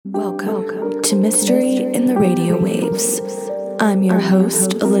Welcome to Mystery in the Radio Waves. I'm your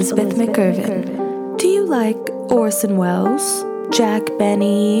host, Elizabeth McIrvin. Do you like Orson Welles, Jack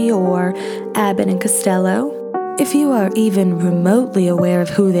Benny, or Abbott and Costello? If you are even remotely aware of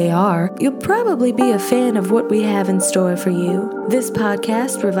who they are, you'll probably be a fan of what we have in store for you. This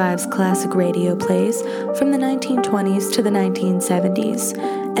podcast revives classic radio plays from the 1920s to the 1970s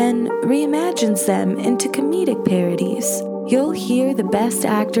and reimagines them into comedic parodies. You'll hear the best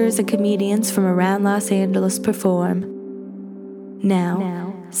actors and comedians from around Los Angeles perform.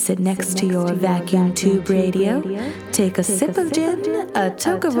 Now, sit next to your vacuum tube radio, take a sip of gin, a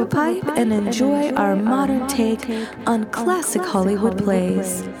toke of a pipe, and enjoy our modern take on classic Hollywood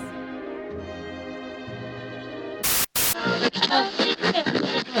plays.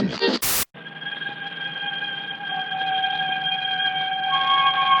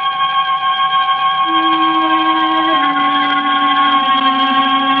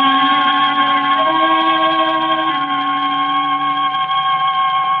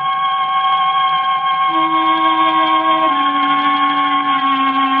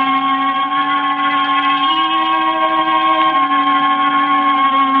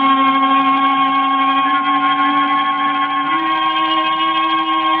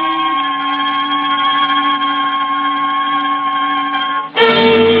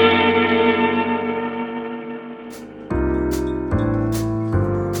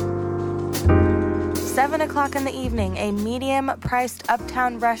 In the evening, a medium-priced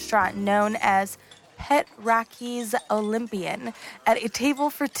uptown restaurant known as Pet Rocky's Olympian. At a table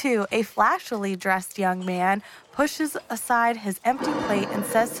for two, a flashily dressed young man pushes aside his empty plate and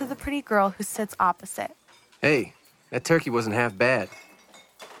says to the pretty girl who sits opposite, "Hey, that turkey wasn't half bad."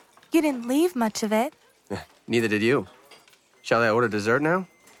 "You didn't leave much of it." Neither did you. Shall I order dessert now?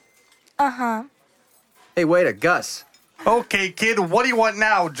 Uh-huh. Hey, waiter, Gus. Okay, kid, what do you want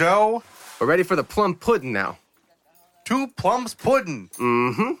now, Joe? We're ready for the plum pudding now. 2 plums pudding.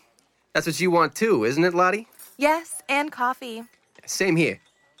 Mm-hmm. That's what you want too, isn't it, Lottie? Yes, and coffee. Same here.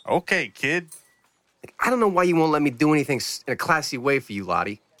 Okay, kid. I don't know why you won't let me do anything in a classy way for you,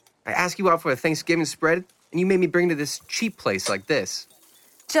 Lottie. I asked you out for a Thanksgiving spread, and you made me bring to this cheap place like this.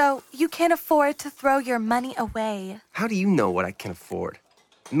 Joe, you can't afford to throw your money away. How do you know what I can afford?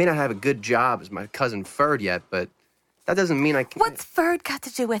 I may not have a good job as my cousin Ferd yet, but that doesn't mean I can... What's Ferd got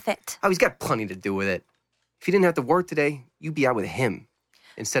to do with it? Oh, he's got plenty to do with it. If he didn't have to work today, you'd be out with him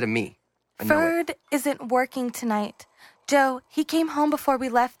instead of me. Ferd isn't working tonight. Joe, he came home before we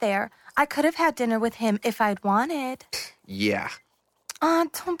left there. I could have had dinner with him if I'd wanted. Yeah.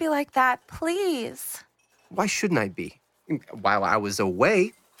 Don't be like that, please. Why shouldn't I be? While I was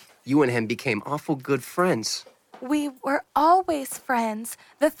away, you and him became awful good friends. We were always friends,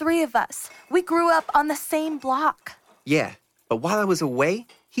 the three of us. We grew up on the same block. Yeah, but while I was away,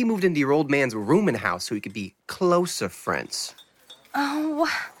 he moved into your old man's rooming house so we could be closer friends.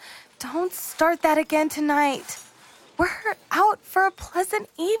 Oh, don't start that again tonight. We're out for a pleasant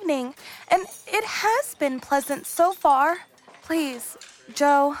evening, and it has been pleasant so far. Please,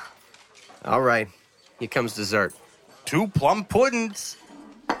 Joe. All right, here comes dessert. 2 plum puddings.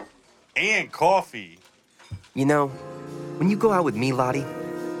 And coffee. You know, when you go out with me, Lottie,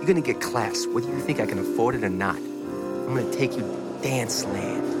 you're gonna get class, whether you think I can afford it or not. I'm gonna take you to Dance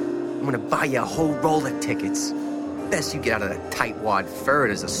Land. I'm gonna buy you a whole roll of tickets. Best you get out of that tightwad Ferd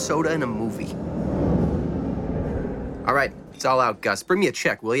is a soda and a movie. All right, it's all out, Gus. Bring me a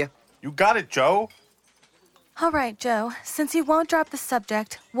check, will you? You got it, Joe. All right, Joe. Since you won't drop the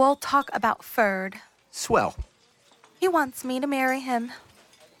subject, we'll talk about Ferd. Swell. He wants me to marry him.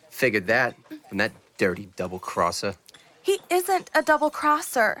 Figured that from that dirty double-crosser. He isn't a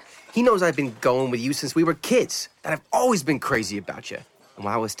double-crosser. He knows I've been going with you since we were kids, that I've always been crazy about you. And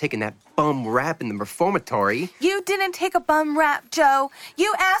while I was taking that bum rap in the reformatory... You didn't take a bum rap, Joe.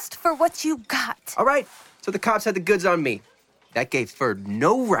 You asked for what you got. All right, so the cops had the goods on me. That gave Ferd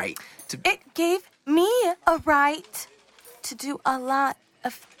no right to... It gave me a right to do a lot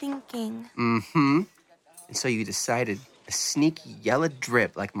of thinking. Mm-hmm. And so you decided a sneaky yellow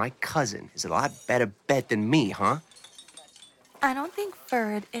drip like my cousin is a lot better bet than me, huh? I don't think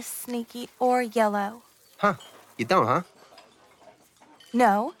Ferd is sneaky or yellow. Huh? You don't, huh?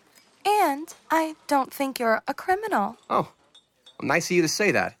 No. And I don't think you're a criminal. Oh, well, nice of you to say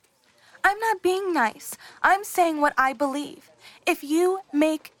that. I'm not being nice. I'm saying what I believe. If you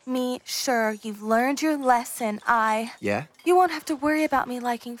make me sure you've learned your lesson, Yeah? You won't have to worry about me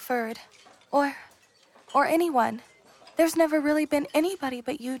liking Ferd. Or anyone. There's never really been anybody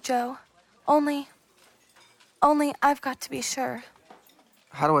but you, Joe. Only I've got to be sure.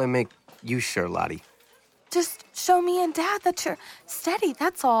 How do I make you sure, Lottie? Just show me and Dad that you're steady,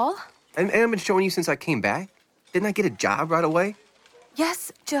 that's all. And I've been showing you since I came back. Didn't I get a job right away?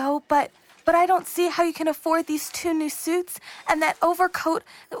 Yes, Joe, but I don't see how you can afford these 2 new suits and that overcoat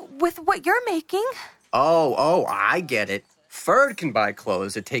with what you're making. Oh, I get it. Ferd can buy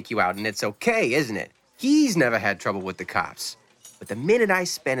clothes to take you out, and it's okay, isn't it? He's never had trouble with the cops. But the minute I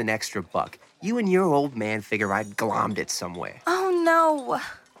spend an extra buck, you and your old man figure I'd glommed it somewhere. Oh, no.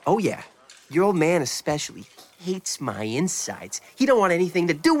 Oh, yeah. Your old man especially hates my insides. He don't want anything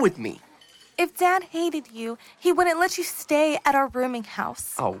to do with me. If Dad hated you, he wouldn't let you stay at our rooming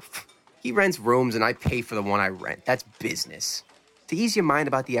house. Oh, he rents rooms and I pay for the one I rent. That's business. To ease your mind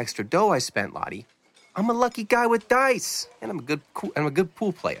about the extra dough I spent, Lottie, I'm a lucky guy with dice, and I'm a good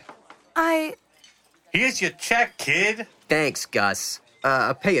pool player. Here's your check, kid. Thanks, Gus.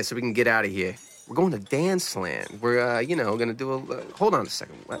 I'll pay you so we can get out of here. We're going to Dance Land. We're, gonna do a... hold on a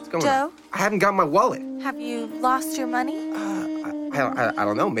second. What's going Joe? on? I haven't got my wallet. Have you lost your money? I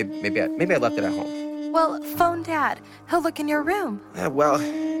don't know. Maybe I left it at home. Well, phone Dad. He'll look in your room. Well,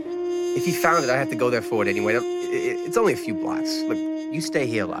 if he found it, I have to go there for it anyway. It's only a few blocks. Look, you stay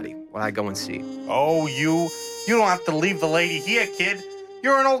here, Lottie, while I go and see. Oh, you don't have to leave the lady here, kid.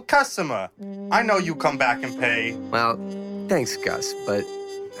 You're an old customer. I know you come back and pay. Well, thanks, Gus, but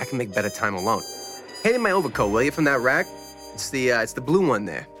I can make better time alone. Hand me my overcoat, will you, from that rack? It's the blue one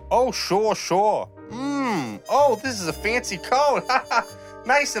there. Oh, sure. Oh, this is a fancy coat.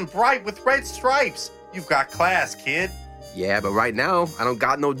 Nice and bright with red stripes. You've got class, kid. Yeah, but right now, I don't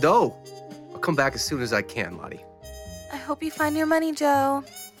got no dough. I'll come back as soon as I can, Lottie. I hope you find your money, Joe.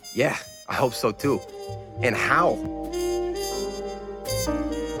 Yeah, I hope so, too. And how?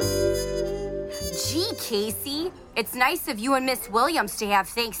 Gee, Casey, it's nice of you and Miss Williams to have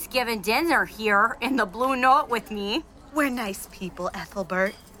Thanksgiving dinner here in the Blue Note with me. We're nice people,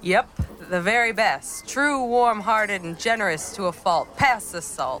 Ethelbert. Yep, the very best. True, warm-hearted, and generous to a fault. Pass the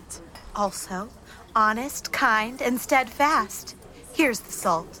salt. Also, honest, kind, and steadfast. Here's the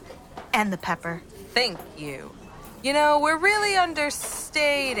salt and the pepper. Thank you. You know, we're really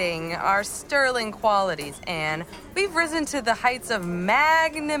understating our sterling qualities, Anne. We've risen to the heights of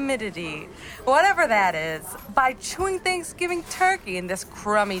magnanimity, whatever that is, by chewing Thanksgiving turkey in this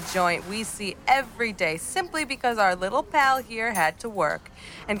crummy joint we see every day simply because our little pal here had to work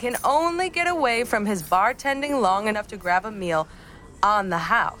and can only get away from his bartending long enough to grab a meal on the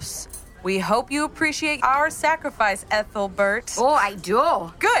house. We hope you appreciate our sacrifice, Ethelbert. Oh, I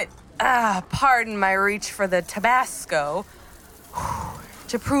do. Good. Pardon my reach for the Tabasco.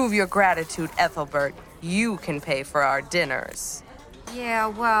 To prove your gratitude, Ethelbert, you can pay for our dinners. Yeah,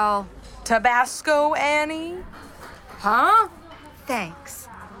 well... Tabasco, Annie? Huh? Thanks.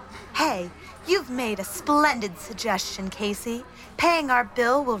 Hey, you've made a splendid suggestion, Casey. Paying our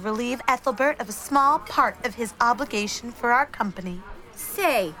bill will relieve Ethelbert of a small part of his obligation for our company.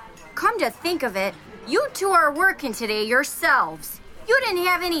 Say, come to think of it, you two are working today yourselves. You didn't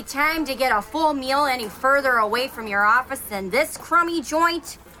have any time to get a full meal any further away from your office than this crummy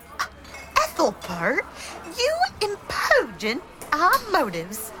joint? Ethelbert, you impugn our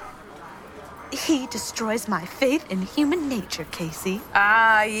motives. He destroys my faith in human nature, Casey.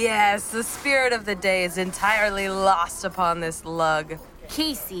 Ah, yes, the spirit of the day is entirely lost upon this lug.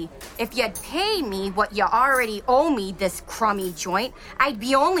 Casey, if you'd pay me what you already owe me this crummy joint, I'd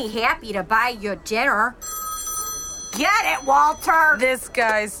be only happy to buy you dinner. Get it, Walter? This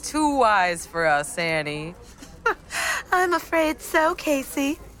guy's too wise for us, Annie. I'm afraid so,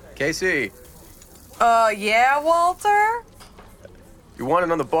 Casey. Casey, Yeah, Walter? you want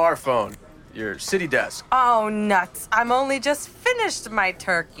it on the bar phone. Your city desk. Oh, nuts. I'm only just finished my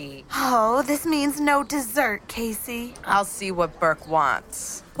turkey. Oh, this means no dessert, Casey. I'll see what Burke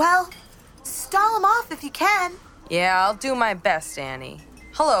wants. Well, stall him off if you can. Yeah, I'll do my best, Annie.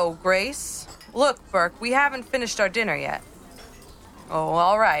 Hello, Grace. Look, Burke, we haven't finished our dinner yet. Oh,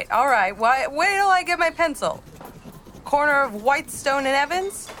 all right. Wait till I get my pencil. Corner of Whitestone and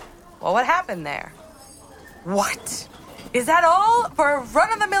Evans? Well, what happened there? What? Is that all? For a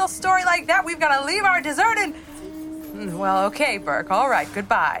run-of-the-mill story like that, we've got to leave our dessert and... Well, okay, Burke. All right,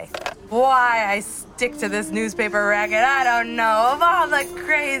 goodbye. Why I stick to this newspaper racket, I don't know. Of all the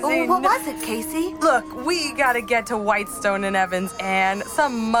crazy... Oh, what was it, Casey? Look, we gotta get to Whitestone and Evans, and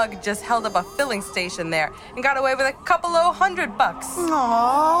some mug just held up a filling station there and got away with a couple of $100.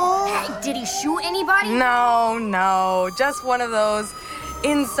 Aww. Did he shoot anybody? No, just one of those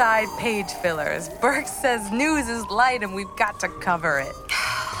inside page fillers. Burke says news is light and we've got to cover it.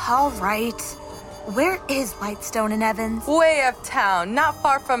 All right. Where is Whitestone and Evans? Way uptown, not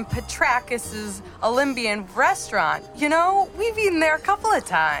far from Petrakis's Olympian restaurant. You know, we've eaten there a couple of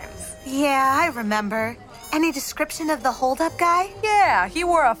times. Yeah, I remember. Any description of the holdup guy? Yeah, he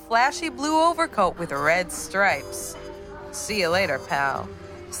wore a flashy blue overcoat with red stripes. See you later, pal.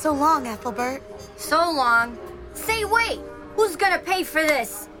 So long, Ethelbert. So long. Say, wait, who's gonna pay for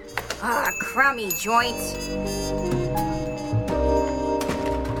this? Crummy joint.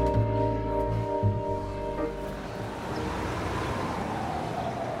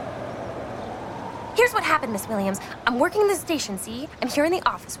 Here's what happened, Miss Williams. I'm working the station, see? I'm here in the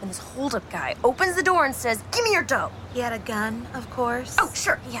office when this holdup guy opens the door and says, "Give me your dough." He had a gun, of course. Oh,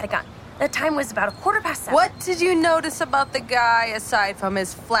 sure, he had a gun. The time was about 7:15. What did you notice about the guy aside from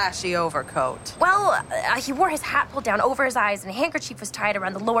his flashy overcoat? Well, he wore his hat pulled down over his eyes and a handkerchief was tied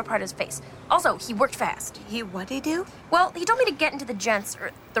around the lower part of his face. Also, he worked fast. What'd he do? Well, he told me to get into the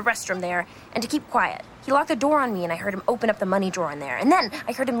the restroom there, and to keep quiet. He locked the door on me, and I heard him open up the money drawer in there. And then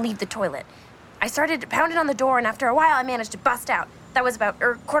I heard him leave the toilet. I started pounding on the door, and after a while, I managed to bust out. That was about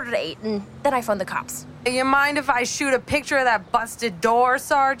 7:45, and then I phoned the cops. You mind if I shoot a picture of that busted door,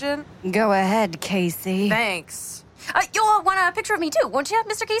 Sergeant? Go ahead, Casey. Thanks. You'll want a picture of me, too, won't you,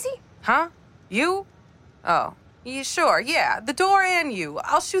 Mr. Casey? Huh? You? Oh, sure, yeah, the door and you.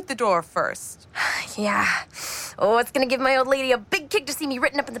 I'll shoot the door first. Yeah. Oh, it's gonna give my old lady a big kick to see me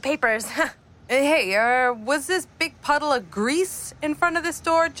written up in the papers. Hey, was this big puddle of grease in front of this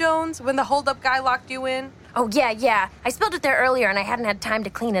door, Jones, when the holdup guy locked you in? Oh, yeah. I spilled it there earlier, and I hadn't had time to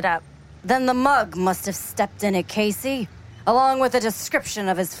clean it up. Then the mug must have stepped in it, Casey, along with a description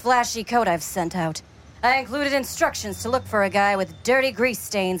of his flashy coat I've sent out. I included instructions to look for a guy with dirty grease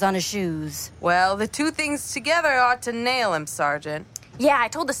stains on his shoes. Well, the two things together ought to nail him, Sergeant. Yeah, I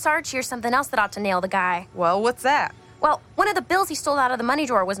told the Sarge here something else that ought to nail the guy. Well, what's that? Well, one of the bills he stole out of the money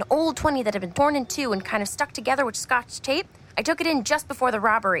drawer was an old 20 that had been torn in two and kind of stuck together with Scotch tape. I took it in just before the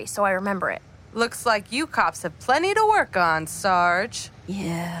robbery, so I remember it. Looks like you cops have plenty to work on, Sarge.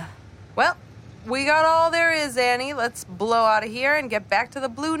 Yeah. Well, we got all there is, Annie. Let's blow out of here and get back to the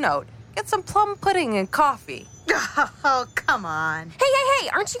Blue Note. Get some plum pudding and coffee. Oh, come on. Hey,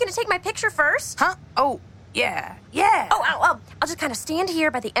 aren't you going to take my picture first? Huh? Oh, yeah. Oh, I'll just kind of stand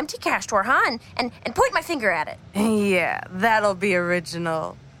here by the empty cash drawer, huh? And point my finger at it. Yeah, that'll be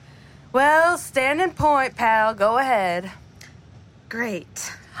original. Well, stand and point, pal. Go ahead.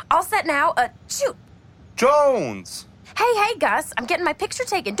 Great. All set now. Shoot. Jones! Hey, Gus. I'm getting my picture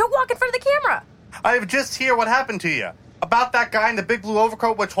taken. Don't walk in front of the camera. I have just heard what happened to you. About that guy in the big blue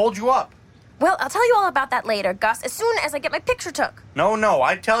overcoat which holds you up. Well, I'll tell you all about that later, Gus, as soon as I get my picture took. No,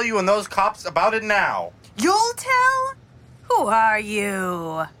 I tell you and those cops about it now. You'll tell? Who are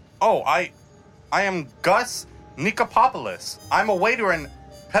you? Oh, I am Gus Nikopopoulos. I'm a waiter in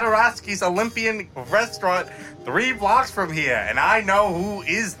Pederaski's Olympian restaurant 3 blocks from here, and I know who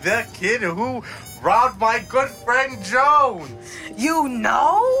is the kid who robbed my good friend Jones. You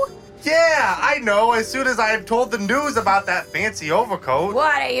know? Yeah, I know as soon as I have told the news about that fancy overcoat.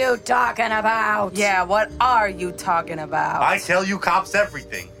 What are you talking about? Yeah, what are you talking about? I tell you cops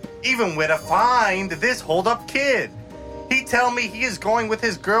everything, even where to find this hold-up kid. He tell me he is going with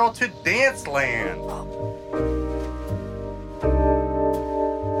his girl to Dance Land.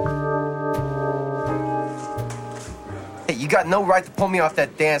 Hey, you got no right to pull me off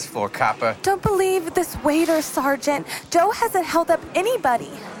that dance floor, copper. Don't believe this waiter, Sergeant. Joe hasn't held up anybody.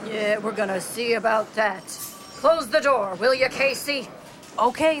 Yeah, we're gonna see about that. Close the door, will you, Casey?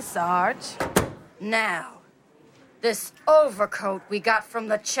 Okay, Sarge. Now, this overcoat we got from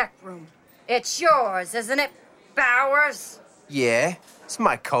the check room. It's yours, isn't it, Bowers? Yeah, it's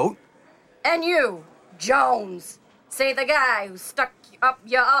my coat. And you, Jones. Say the guy who stuck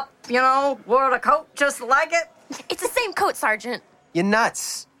you up, wore the coat just like it? It's the same coat, Sergeant. You're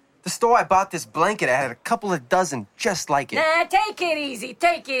nuts. The store I bought this blanket at had a couple of dozen just like it. Nah, take it easy,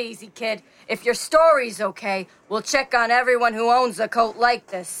 kid. If your story's okay, we'll check on everyone who owns a coat like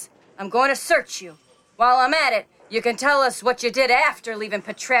this. I'm going to search you. While I'm at it, you can tell us what you did after leaving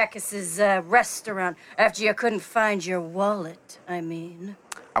Petrakis's restaurant, after you couldn't find your wallet, I mean.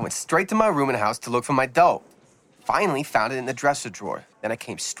 I went straight to my room in the house to look for my dough. Finally found it in the dresser drawer. Then I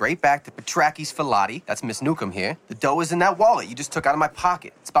came straight back to Petrakis for Lottie. That's Miss Newcomb here. The dough is in that wallet you just took out of my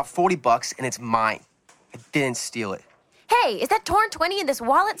pocket. It's about $40 and it's mine. I didn't steal it. Hey, is that torn 20 in this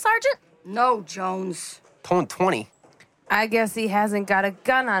wallet, Sergeant? No, Jones. Torn 20? I guess he hasn't got a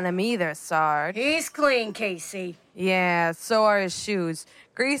gun on him either, Sarge. He's clean, Casey. Yeah, so are his shoes.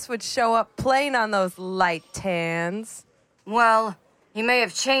 Grease would show up plain on those light tans. Well, he may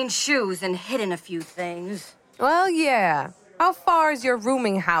have changed shoes and hidden a few things. Well, yeah. How far is your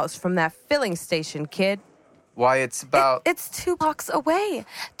rooming house from that filling station, kid? Why, it's about... It's 2 blocks away,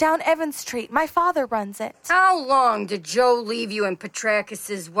 down Evans Street. My father runs it. How long did Joe leave you in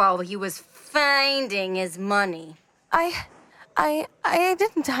Petrakis's while he was finding his money? I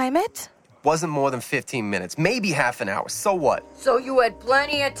didn't time it. Wasn't more than 15 minutes, maybe half an hour. So what? So you had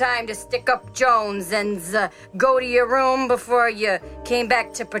plenty of time to stick up Jones and go to your room before you came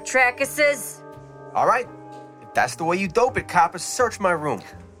back to Petrakis's? All right. If that's the way you dope it, copper, search my room.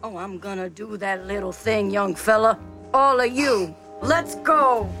 Oh, I'm gonna do that little thing, young fella. All of you, let's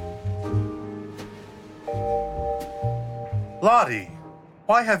go. Lottie,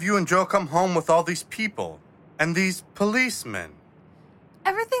 why have you and Joe come home with all these people and these policemen?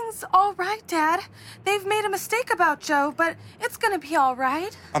 Everything's all right, Dad. They've made a mistake about Joe, but it's gonna be all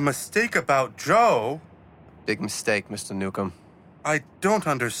right. A mistake about Joe? Big mistake, Mr. Newcomb. I don't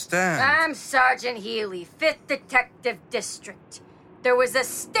understand. I'm Sergeant Healy, 5th Detective District. There was a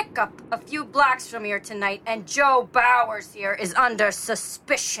stick-up a few blocks from here tonight, and Joe Bowers here is under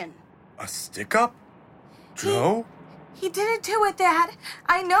suspicion. A stick-up? Joe? He didn't do it, Dad.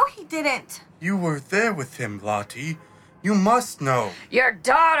 I know he didn't. You were there with him, Lottie. You must know. Your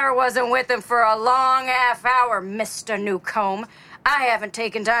daughter wasn't with him for a long half hour, Mr. Newcomb. I haven't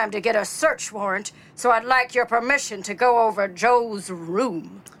taken time to get a search warrant, so I'd like your permission to go over Joe's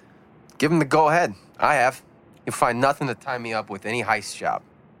room. Give him the go-ahead. I have. You'll find nothing to tie me up with any heist job.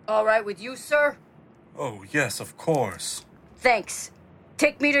 All right with you, sir? Oh, yes, of course. Thanks.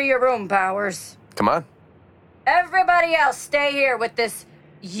 Take me to your room, Bowers. Come on. Everybody else stay here with this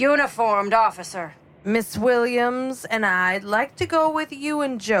uniformed officer. Miss Williams and I'd like to go with you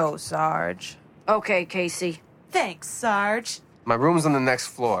and Joe, Sarge. Okay, Casey. Thanks, Sarge. My room's on the next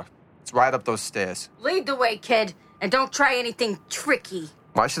floor. It's right up those stairs. Lead the way, kid, and don't try anything tricky.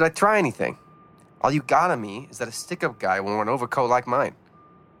 Why should I try anything? All you got on me is that a stick-up guy wore an overcoat like mine.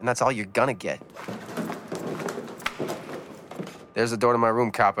 And that's all you're gonna get. There's the door to my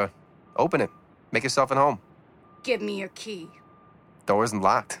room, copper. Open it. Make yourself at home. Give me your key. Door isn't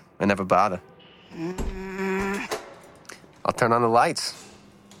locked. I never bother. I'll turn on the lights.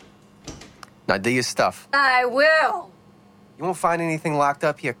 Now do your stuff. I will. You won't find anything locked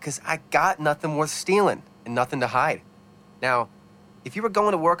up here, because I got nothing worth stealing and nothing to hide. Now, if you were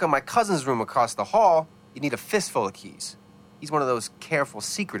going to work on my cousin's room across the hall, you'd need a fistful of keys. He's one of those careful,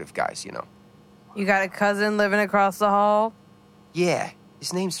 secretive guys, you know. You got a cousin living across the hall? Yeah,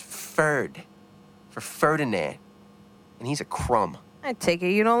 his name's Ferd. For Ferdinand. And he's a crumb. I take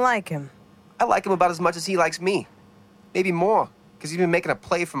it you don't like him. I like him about as much as he likes me. Maybe more, because he's been making a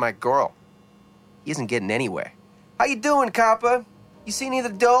play for my girl. He isn't getting anywhere. How you doing, copper? You see any of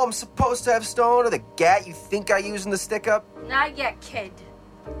the dough I'm supposed to have stolen, or the gat you think I used in the stick-up? Not yet, kid.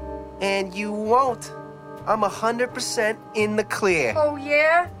 And you won't. I'm 100% in the clear. Oh,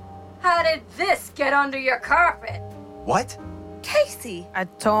 yeah? How did this get under your carpet? What? Casey. A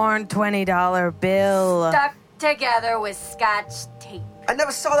torn $20 bill. Stuck together with Scotch tape. I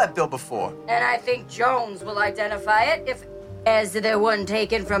never saw that bill before. And I think Jones will identify it if as the one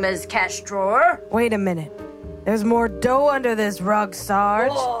taken from his cash drawer. Wait a minute. There's more dough under this rug,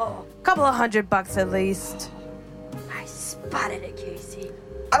 Sarge. Oh, Couple of $100 at least. I spotted it, Casey.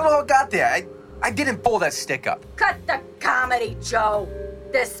 I don't know how it got there. I didn't pull that stick-up. Cut the comedy, Joe.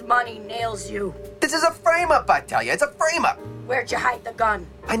 This money nails you. This is a frame-up, I tell you. It's a frame-up. Where'd you hide the gun?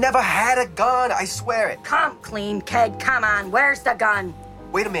 I never had a gun. I swear it. Come clean, kid. Come on. Where's the gun?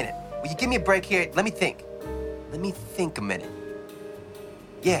 Wait a minute. Will you give me a break here? Let me think. Let me think a minute.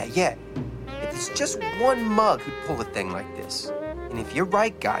 Yeah. If there's just one mug who'd pull a thing like this. And if you're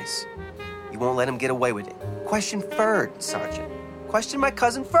right, guys, you won't let him get away with it. Question Ferd, Sergeant. Question my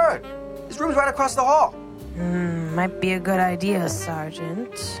cousin Ferd. His room's right across the hall. Might be a good idea,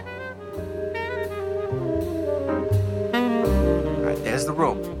 Sergeant. All right, there's the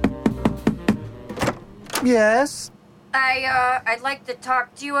room. Yes? I'd like to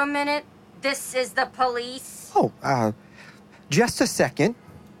talk to you a minute. This is the police. Oh, just a second.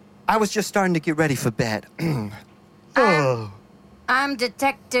 I was just starting to get ready for bed. I'm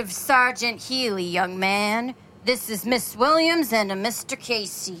Detective Sergeant Healy, young man. This is Miss Williams and a Mr.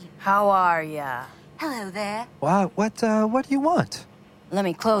 Casey. How are ya? Hello there. What do you want? Let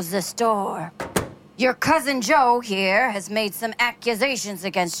me close this door. Your cousin Joe here has made some accusations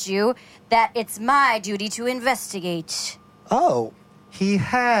against you that it's my duty to investigate. Oh, he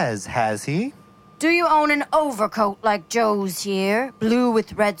has he? Do you own an overcoat like Joe's here, blue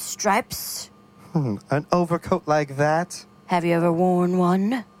with red stripes? An overcoat like that? Have you ever worn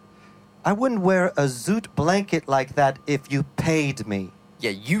one? I wouldn't wear a zoot blanket like that if you paid me.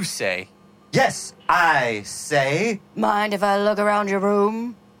 Yeah, you say. Yes, I say. Mind if I look around your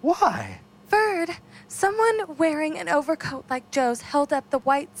room? Why? Ferd, someone wearing an overcoat like Joe's held up the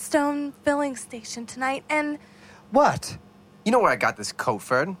Whitestone filling station tonight and... What? You know where I got this coat,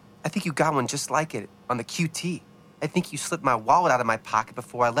 Ferd? I think you got one just like it on the QT. I think you slipped my wallet out of my pocket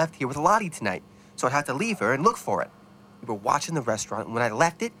before I left here with Lottie tonight, so I'd have to leave her and look for it. You were watching the restaurant, and when I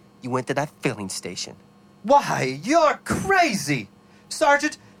left it, you went to that filling station. Why, you're crazy!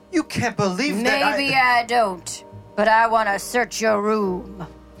 Sergeant, you can't believe that Maybe I don't, but I want to search your room.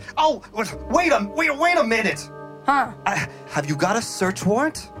 Oh, wait a minute! Huh? Have you got a search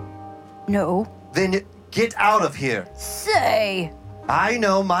warrant? No. Then get out of here. Say. I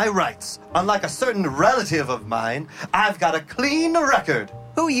know my rights. Unlike a certain relative of mine, I've got a clean record.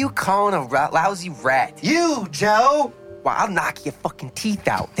 Who are you calling a lousy rat? You, Joe! Well, I'll knock your fucking teeth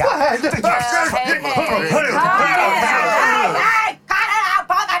out. Hey, cut it out,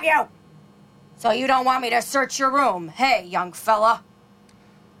 both of you! So you don't want me to search your room? Hey, young fella.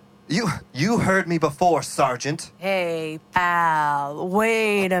 You heard me before, Sergeant. Hey, pal,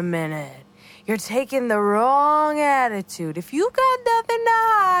 wait a minute. You're taking the wrong attitude. If you got nothing to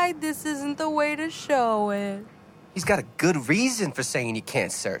hide, this isn't the way to show it. He's got a good reason for saying you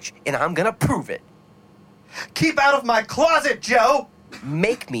can't search, and I'm gonna prove it. Keep out of my closet, Joe!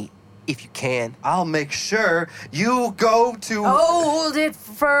 Make me, if you can. I'll make sure you go to... Hold it,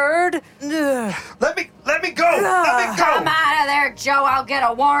 Ferd. Ugh. Let me go! Let me go! Come out of there, Joe. I'll get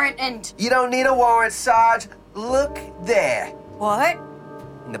a warrant and... You don't need a warrant, Sarge. Look there. What?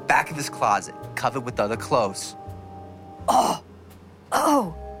 In the back of his closet, covered with other clothes. Oh,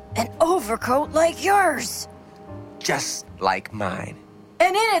 an overcoat like yours. Just like mine.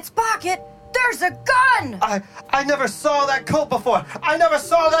 And in its pocket, there's a gun! I never saw that coat before! I never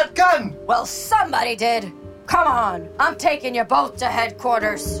saw that gun! Well, somebody did. Come on, I'm taking you both to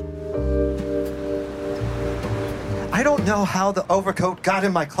headquarters. I don't know how the overcoat got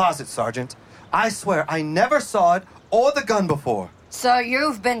in my closet, Sergeant. I swear I never saw it or the gun before. So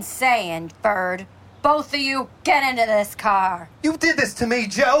you've been saying, Bird. Both of you, get into this car. You did this to me,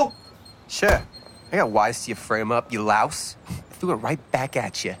 Joe! Sure. I got wise to your frame up, you louse. I threw it right back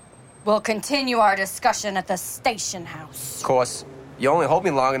at you. We'll continue our discussion at the station house. Of course, you only hold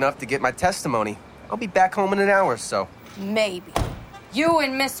me long enough to get my testimony. I'll be back home in an hour or so. Maybe. You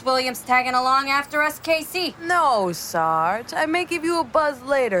and Miss Williams tagging along after us, Casey? No, Sarge. I may give you a buzz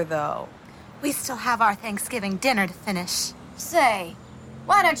later, though. We still have our Thanksgiving dinner to finish. Say,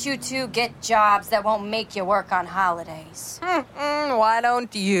 why don't you two get jobs that won't make you work on holidays? Why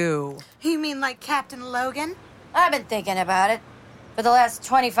don't you? You mean like Captain Logan? I've been thinking about it for the last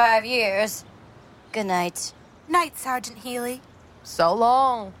 25 years. Good night. Night, Sergeant Healy. So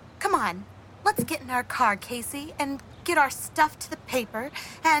long. Come on, let's get in our car, Casey, and get our stuff to the paper,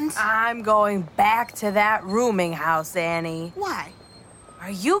 and... I'm going back to that rooming house, Annie. Why?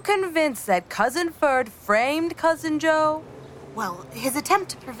 Are you convinced that Cousin Ferd framed Cousin Joe? Well, his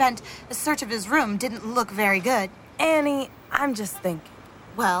attempt to prevent a search of his room didn't look very good. Annie, I'm just thinking.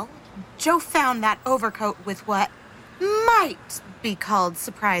 Well, Joe found that overcoat with what might be called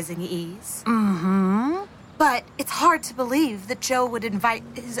surprising ease. Mm-hmm. But it's hard to believe that Joe would invite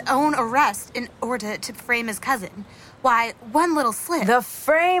his own arrest in order to frame his cousin. Why, one little slip... The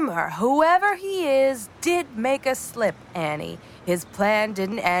framer, whoever he is, did make a slip, Annie. His plan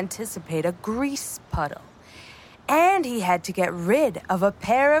didn't anticipate a grease puddle. And he had to get rid of a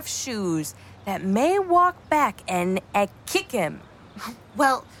pair of shoes that may walk back and kick him.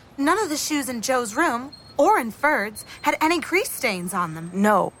 Well, none of the shoes in Joe's room, or in Ferd's, had any grease stains on them.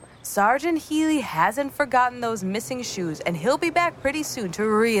 No, Sergeant Healy hasn't forgotten those missing shoes, and he'll be back pretty soon to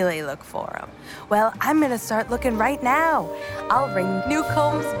really look for them. Well, I'm gonna start looking right now. I'll ring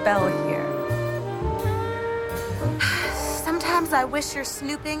Newcomb's bell here. Sometimes I wish your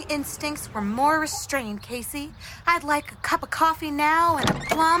snooping instincts were more restrained, Casey. I'd like a cup of coffee now and a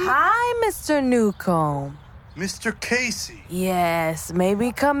plum. Hi, Mr. Newcomb. Mr. Casey. Yes, may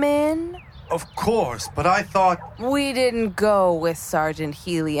we come in? Of course, but I thought... We didn't go with Sergeant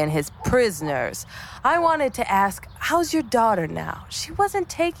Healy and his prisoners. I wanted to ask, how's your daughter now? She wasn't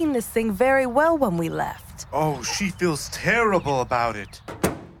taking this thing very well when we left. Oh, she feels terrible about it.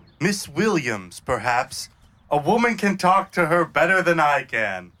 Miss Williams, perhaps. A woman can talk to her better than I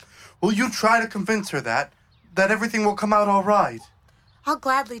can. Will you try to convince her that everything will come out all right? I'll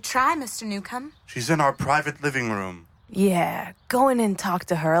gladly try, Mr. Newcomb. She's in our private living room. Yeah, go in and talk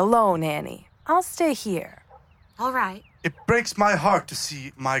to her alone, Annie. I'll stay here. All right. It breaks my heart to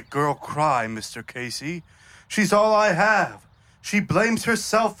see my girl cry, Mr. Casey. She's all I have. She blames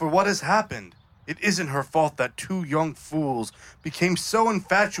herself for what has happened. It isn't her fault that two young fools became so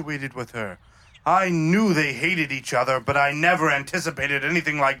infatuated with her. I knew they hated each other, but I never anticipated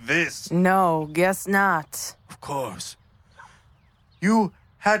anything like this. No, guess not. Of course. You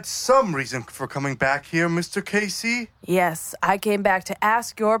had some reason for coming back here, Mr. Casey. Yes, I came back to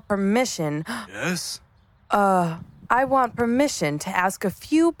ask your permission. Yes? I want permission to ask a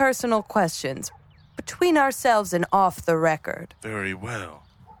few personal questions between ourselves and off the record. Very well.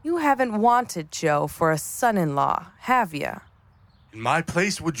 You haven't wanted Joe for a son-in-law, have you? In my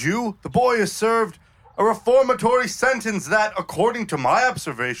place, would you? The boy has served a reformatory sentence that, according to my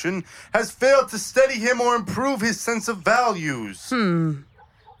observation, has failed to steady him or improve his sense of values.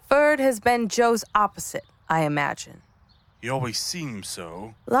 Ferd has been Joe's opposite, I imagine. He always seems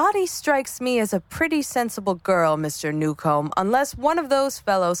so. Lottie strikes me as a pretty sensible girl, Mr. Newcomb, unless one of those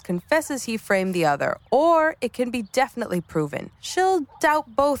fellows confesses he framed the other, or it can be definitely proven. She'll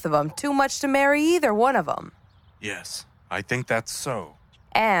doubt both of them too much to marry either one of them. Yes, I think that's so.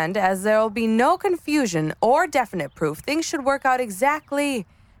 And as there'll be no confusion or definite proof, things should work out exactly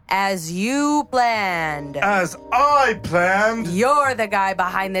as you planned. As I planned, You're the guy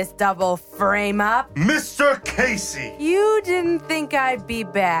behind this double frame-up. Mr. Casey. You didn't think I'd be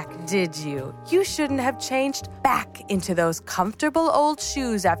back, did you? You shouldn't have changed back into those comfortable old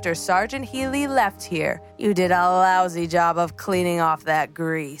shoes after Sergeant Healy left here. You did a lousy job of cleaning off that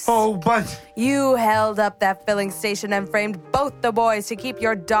grease. Oh, but... You held up that filling station and framed both the boys to keep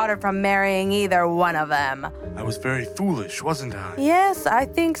your daughter from marrying either one of them. I was very foolish, wasn't I? Yes, I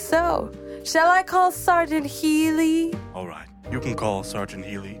think so. Shall I call Sergeant Healy? All right, you can call Sergeant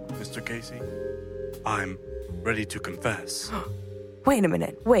Healy, Mr. Casey. I'm ready to confess. Wait a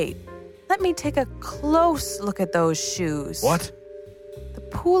minute, wait. Let me take a close look at those shoes. What? The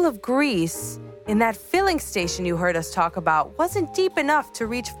pool of grease in that filling station you heard us talk about wasn't deep enough to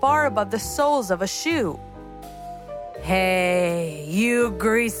reach far above the soles of a shoe. Hey, you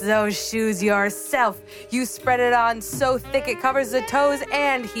grease those shoes yourself. You spread it on so thick it covers the toes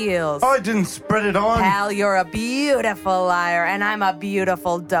and heels. I didn't spread it on. Pal, you're a beautiful liar, and I'm a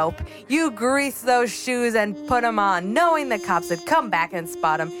beautiful dope. You greased those shoes and put them on, knowing the cops would come back and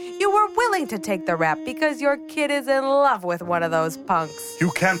spot them. You were willing to take the rap because your kid is in love with one of those punks. You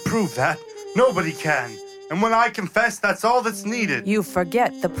can't prove that. Nobody can. And when I confess, that's all that's needed. You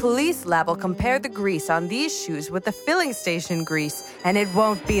forget the police lab will compare the grease on these shoes with the filling station grease, and it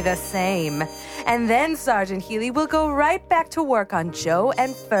won't be the same. And then Sergeant Healy will go right back to work on Joe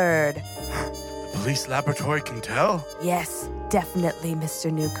and Ferd. The police laboratory can tell? Yes, definitely,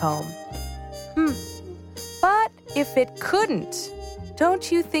 Mr. Newcomb. But if it couldn't, don't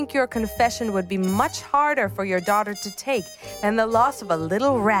you think your confession would be much harder for your daughter to take than the loss of a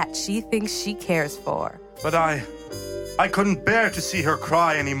little rat she thinks she cares for? But I couldn't bear to see her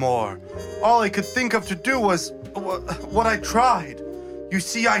cry anymore. All I could think of to do was what I tried. You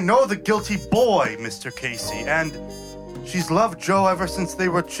see, I know the guilty boy, Mr. Casey, and she's loved Joe ever since they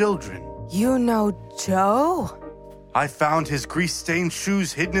were children. You know Joe? I found his grease-stained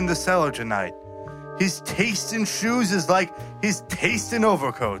shoes hidden in the cellar tonight. His taste in shoes is like his taste in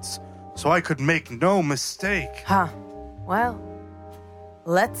overcoats, so I could make no mistake. Huh. Well,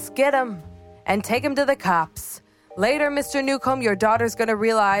 let's get him and take him to the cops. Later, Mr. Newcomb, your daughter's gonna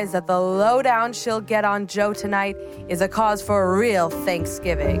realize that the lowdown she'll get on Joe tonight is a cause for a real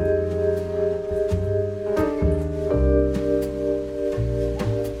Thanksgiving.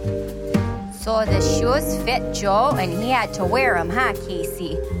 So the shoes fit Joe and he had to wear them, huh,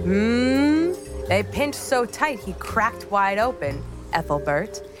 Casey? They pinched so tight he cracked wide open,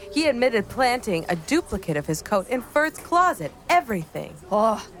 Ethelbert. He admitted planting a duplicate of his coat in Ferd's closet, everything.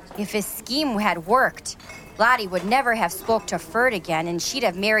 Oh, if his scheme had worked, Lottie would never have spoke to Ferd again and she'd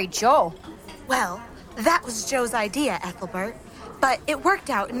have married Joe. Well, that was Joe's idea, Ethelbert. But it worked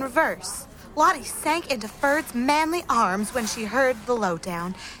out in reverse. Lottie sank into Ferd's manly arms when she heard the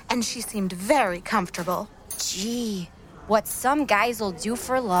lowdown, and she seemed very comfortable. Gee, what some guys'll do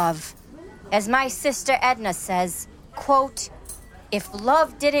for love. As my sister Edna says, quote, if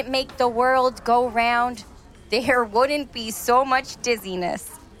love didn't make the world go round, there wouldn't be so much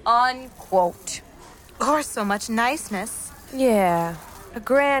dizziness, unquote. Or so much niceness. Yeah, a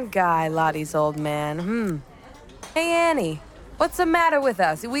grand guy, Lottie's old man. Hey, Annie, what's the matter with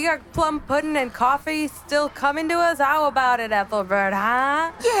us? We got plum pudding and coffee still coming to us? How about it, Ethelbert,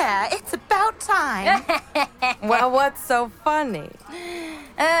 huh? Yeah, it's about time. Well, what's so funny?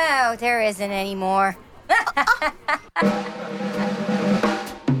 Oh, there isn't any more.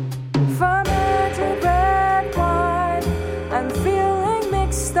 Fermented red wine, I'm feeling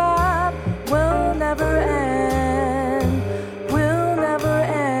mixed up. Will never end, will never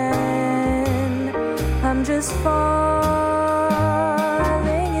end. I'm just falling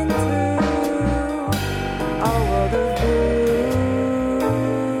into a world of blue.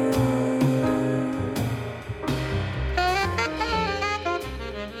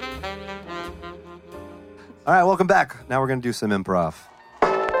 All right, welcome back. Now we're going to do some improv.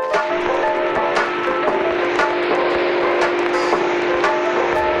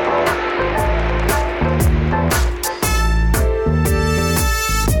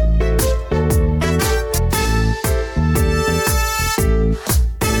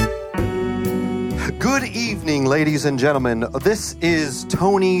 Good evening, ladies and gentlemen. This is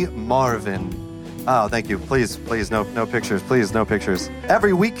Tony Marvin. Oh, thank you. Please, no pictures. Please, no pictures.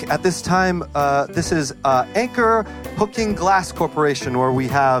 Every week at this time, this is Anchor Hooking Glass Corporation, where we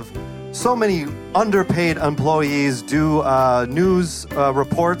have so many underpaid employees do news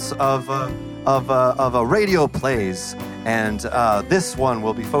reports of radio plays. And this one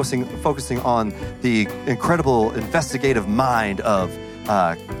will be focusing on the incredible investigative mind of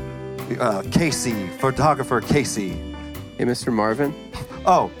Casey, photographer Casey. Hey, Mr. Marvin.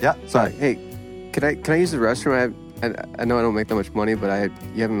 Oh, yeah. Sorry. Hey, can I use the restroom? I know I don't make that much money, but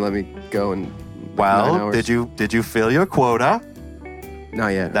you haven't let me go in 9 hours. Did you fill your quota? Not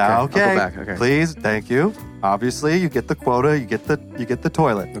yet. Okay. I'll go back. Okay. Please, thank you. Obviously, you get the quota. You get the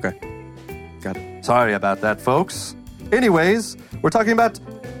toilet. Okay. Got it. Sorry about that, folks. Anyways, we're talking about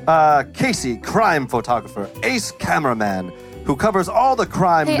Casey, crime photographer, ace cameraman, who covers all the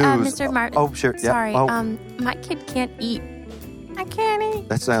crime news. Hey, Mr. Martin. Oh, sure. Yeah. Sorry. Oh. My kid can't eat. I can't eat.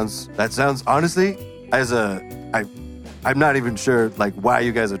 That sounds honestly, I'm not even sure like why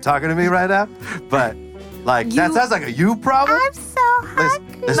you guys are talking to me right now, but like that sounds like a you problem. I'm so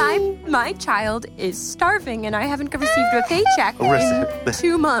hungry. My child is starving, and I haven't received a paycheck in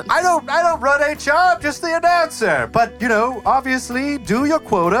 2 months. I don't run HR. I'm just the announcer. But obviously, do your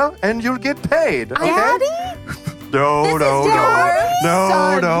quota and you'll get paid. Okay? Daddy? No. This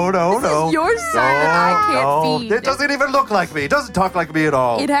is your son that I can't feed. It doesn't even look like me. It doesn't talk like me at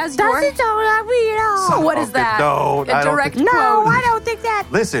all. It has your... Doesn't talk like me at all. So what is that? No, a direct quote. No, I don't think that.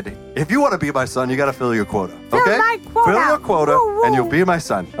 Listen, if you want to be my son, you got to fill your quota. Okay? my quota. Fill your quota, and you'll be my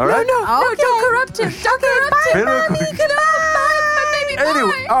son. All right? No, don't corrupt him. Don't corrupt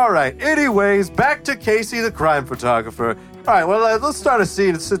him. All right. Anyways, back to Casey, the crime photographer. All right. Well, let's start a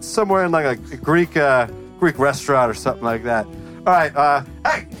scene. It's somewhere in like a Greek restaurant or something like that. All right.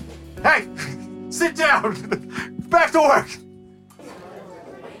 Hey, sit down. Back to work.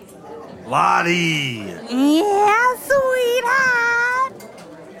 Lottie! Yeah, sweetheart.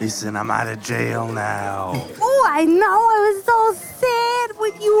 Listen, I'm out of jail now. Oh, I know. I was so sad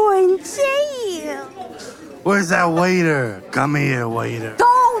when you were in jail. Where's that waiter? Come here, waiter.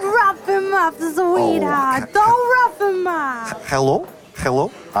 Don't rough him up, sweetheart. Don't rough him up.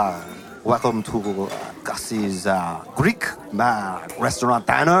 Hello. Welcome to Cassie's Greek restaurant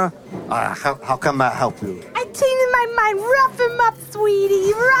diner. How can I help you? I changed my mind. Rough him up,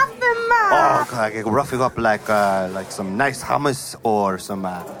 sweetie. Rough him up. Oh, okay. Rough it up like some nice hummus or some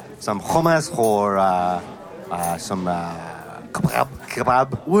hummus or some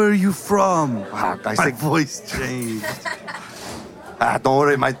kebab. Where are you from? My voice changed. Don't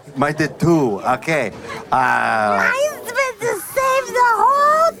worry, mine did too. Okay. Mine's been the same the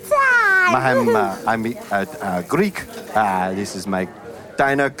whole time. I'm Greek. This is my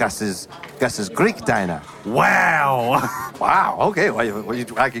diner, Gus's Greek diner. Wow. Wow. Okay.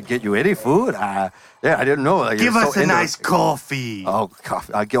 I could get you any food. Yeah, I didn't know. Give us a nice coffee. Oh,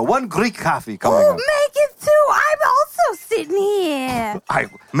 coffee. I'll get one Greek coffee coming up. Make it 2. I'm also sitting here.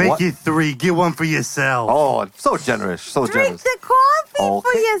 Make it 3. Get one for yourself. Oh, so generous. Drink the coffee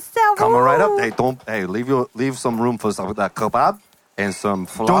for yourself. Coming right up. Hey, leave some room for some kebab and some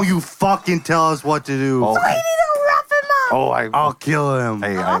fluff. Don't you fucking tell us what to do. Oh. Sweetie, don't rough him up. Oh, I'll kill him.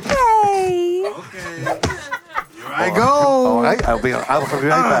 Hey, Okay. Here I go. All right, I'll be right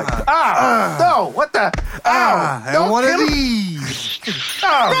back. No, what the? And one of these.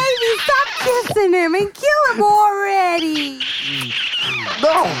 Baby, stop kissing him and kill him already.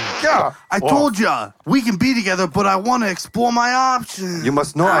 No, yeah. I told ya, we can be together, but I want to explore my options. You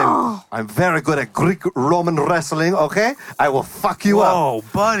must know I'm very good at Greek Roman wrestling, okay? I will fuck you up. Whoa,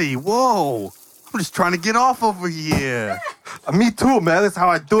 buddy, whoa. I'm just trying to get off over here. Me too, man. That's how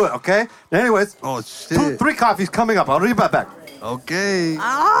I do it, okay? Anyways, Oh, shit. 3 coffees coming up. I'll read right back. Okay.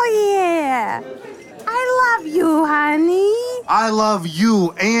 Oh, yeah. I love you, honey. I love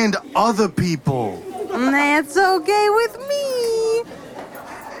you and other people. That's okay with me.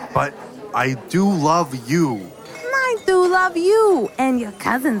 But I do love you. I do love you. And your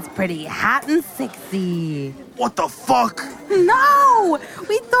cousin's pretty hot and sexy. What the fuck? No,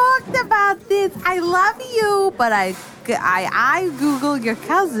 we talked about this. I love you, but I Google your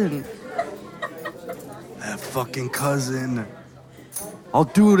cousin. That fucking cousin. I'll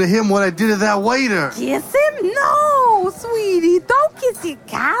do to him what I did to that waiter. Kiss him? No, sweetie, don't kiss your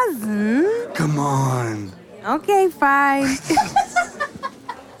cousin. Come on. Okay, fine.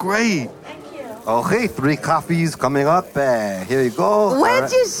 Great. Okay, 3 coffees coming up. Here you go.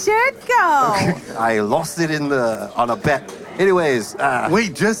 Where'd your shirt go? I lost it on a bet. Anyways,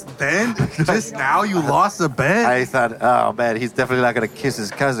 Wait, just then? Just now you lost a bet? I thought, oh man, he's definitely not gonna kiss his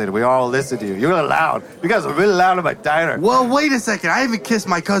cousin. We all listen to you. You're loud. You guys are really loud in my diner. Well, wait a second. I haven't kissed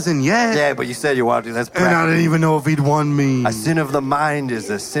my cousin yet. Yeah, but you said you wanted to. Let's And I didn't even know if he'd won me. A sin of the mind is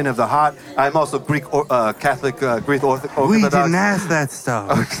a sin of the heart. I'm also Catholic, Greek Orthodox. We didn't ask that stuff.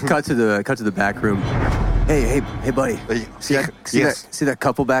 Cut to the back room. Hey, buddy. See that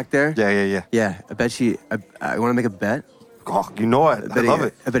couple back there? Yeah. Yeah, I bet I want to make a bet. Oh, you know it. I love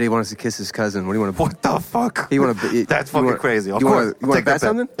it. I bet he wants to kiss his cousin. What do you want to? What the fuck? That's fucking crazy. You want to bet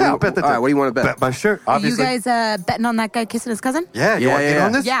something? Yeah, I'll bet that. All right, what do you want to bet? Bet my shirt, obviously. You guys betting on that guy kissing his cousin? Yeah, you want to get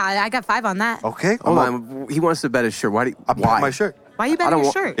on this? Yeah, I got 5 on that. Okay. Hold on. He wants to bet his shirt. Why? I'll bet my shirt. Why are you betting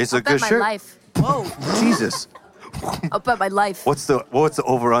your shirt? It's a good shirt. Life. Whoa. Jesus. I'll bet my life. What's the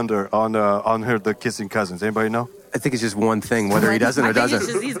over under on the kissing cousins? Anybody know? I think it's just one thing, whether he doesn't or doesn't.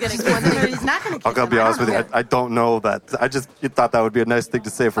 He's going to kiss him or he's not going to kiss him. I'm gonna be honest with you. I don't know that. You thought that would be a nice thing to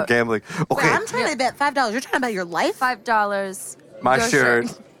say for gambling. Okay. I'm trying to bet $5. You're trying to bet your life? $5. My Your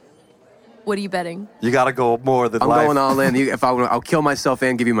shirt. What are you betting? You gotta go more than I'm life. going all in. I'll kill myself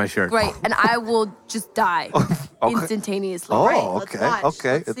and give you my shirt. Great, and I will just die instantaneously. Oh, Let's okay, watch.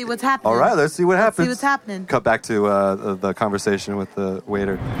 okay. Let's see what's happening. All right, let's see what happens. See what's happening. Cut back to the conversation with the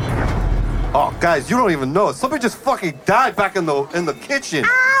waiter. Oh, guys, you don't even know. Somebody just fucking died back in the kitchen.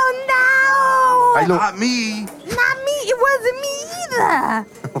 Oh, no. Not me. Not me. It wasn't me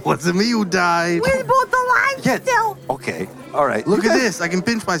either. Wasn't me who died. We're both alive still. Okay, all right. Look at this. I can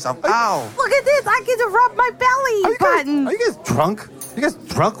pinch myself. Ow. Look at this. I get to rub my belly button. Are you guys drunk? You guys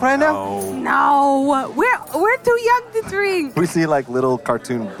drunk right now? No. We're too young to drink. We see like little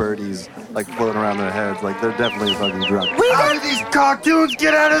cartoon birdies like floating around their heads. Like they're definitely fucking drunk. How did these cartoons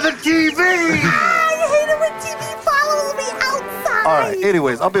get out of the TV? I hate it when TV follows me outside. All right.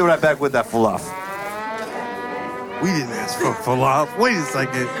 Anyways, I'll be right back with that falafel. We didn't ask for falafel. Wait a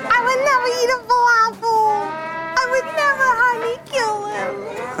second. I would never eat a falafel. I would never honey kill him.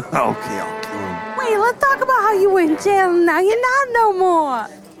 Okay, I'll kill him. Wait, let's talk about how you were in jail. Now you're not no more.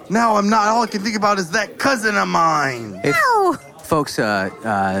 Now I'm not. All I can think about is that cousin of mine. Hey, No. folks,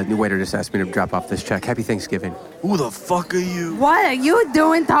 the waiter just asked me to drop off this check. Happy Thanksgiving. Who the fuck are you? What are you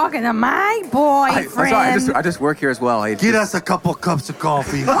doing talking to my boyfriend? I'm sorry, I just work here as well. Get us a couple cups of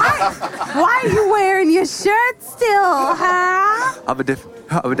coffee. Why are you wearing your shirt still, huh? I'm a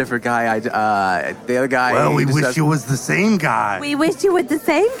different guy. The other guy. Well, we just wish asked- you was the same guy. We wish you were the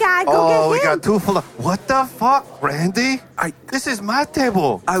same guy. Go Oh, we get him. got 2 falafel. What the fuck, Randy? This is my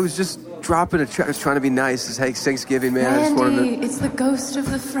table. I was just dropping a check. I was trying to be nice. It's Thanksgiving, man. I just wanted to. It's the ghost of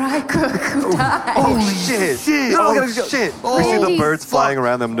the fry cook who died. Oh shit! No, shit! Oh, we see the Randy, birds flying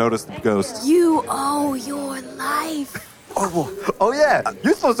around them. Notice the ghosts. You owe your life. Oh yeah!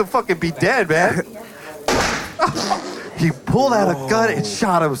 You're supposed to fucking be dead, man. He pulled out a gun and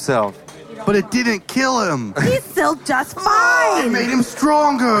shot himself. But it didn't kill him. He's still just It fine. made him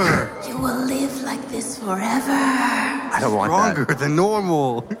stronger. You will live like this forever. I don't want Stronger than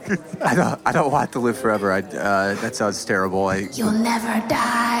normal. that. I don't want to live forever. That sounds terrible. You'll never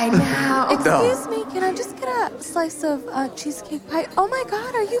die now. Excuse me, can I just get a slice of cheesecake pie? Oh my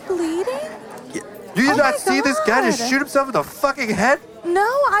god, are you bleeding? You did Oh not my see this guy just God. shoot himself in the fucking head? No,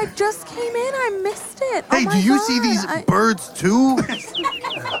 I just came in. I missed it. Hey, oh my do you God. see these birds too?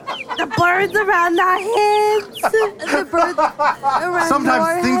 The birds around our heads. The bird around Sometimes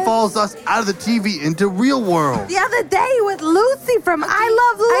your thing head? falls us out of the TV into real world. The other day with Lucy from I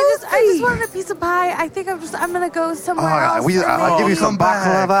Love Lucy. I just wanted a piece of pie. I think I'm gonna go somewhere else. I'll give you some come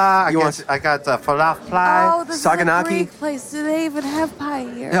back. baklava. I got falafel pie. Oh, this is a Saganaki? Greek place. Do they even have pie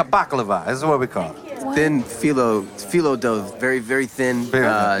here? Yeah, baklava. This is what we call it. Thin phyllo dough, very very thin. Very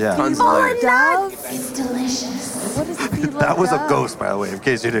thin, yeah. Tons of Oh, layers. Dove? It's delicious. What is phyllo That was a dove? ghost, by the way, in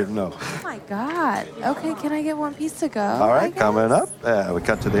case you didn't know. Oh my god. Okay, can I get one piece to go? All right, coming up. We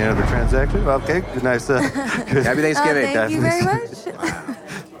cut to the end of the transaction. Okay, good, nice. Good. Happy Thanksgiving. Thank you very much.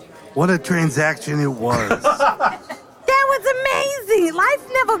 What a transaction it was. That was amazing. Life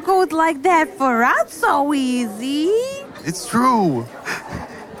never goes like that for us so easy. It's true.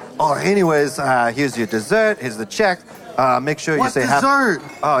 Oh, anyways, here's your dessert. Here's the check. Make sure you What say dessert?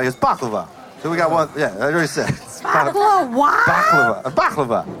 Oh, it's baklava. So we got one. Yeah, I already said. Baklava, what?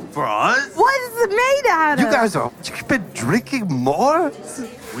 Baklava. For us? What is it made out of? You guys are. You've been drinking more?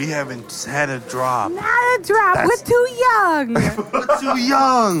 We haven't had a drop. Not a drop. We're too young. We're too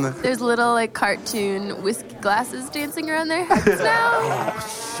young. There's little like cartoon whiskey glasses dancing around their heads now.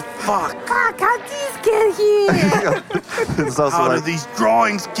 Fuck. How'd these get here? It's also How like, do these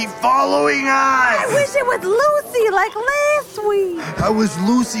drawings keep following us? I wish it was Lucy like last week. I wish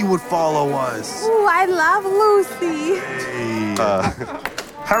Lucy would follow us. Ooh, I love Lucy.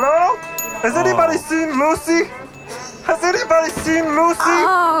 Hello? Has anybody seen Lucy? Has anybody seen Lucy?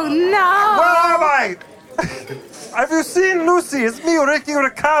 Oh, no. Where am I? Have you seen Lucy? It's me, Ricky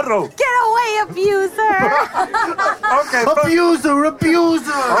Ricardo. Get away, abuser. Okay, abuser. Okay,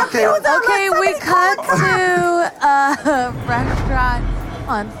 we cut to a restaurant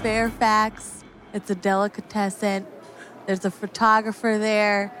on Fairfax. It's a delicatessen. There's a photographer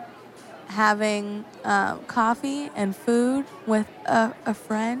there having coffee and food with a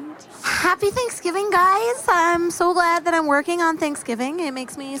friend. Happy Thanksgiving, guys. I'm so glad that I'm working on Thanksgiving. It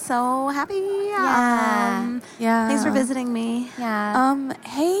makes me so happy. Yeah. Thanks for visiting me. Yeah.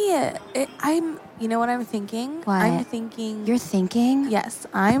 Hey, You know what I'm thinking? What? I'm thinking. You're thinking? Yes,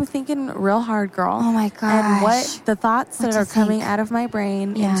 I'm thinking real hard, girl. Oh my gosh. And what the thoughts What that to are coming think? out of my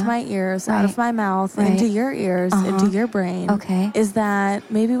brain, Yeah. into my ears, out of Right. my mouth, Right. into your ears, into your brain. Okay. Is that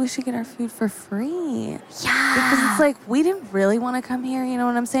maybe we should get our food for free? Yeah. Because it's like we didn't really want to come here, you know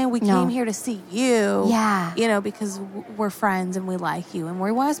what I'm saying? We No. came here to see you. Yeah. You know, because we're friends and we like you and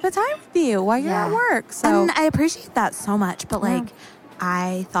we want to spend time with you while you're Yeah. at work. So And I appreciate that so much, but Yeah.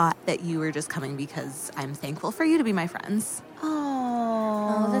 I thought that you were just coming because I'm thankful for you to be my friends.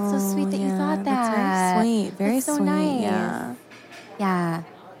 Oh, that's so sweet that you thought that. That's very sweet. Very That's so sweet. nice. Yeah. Yeah.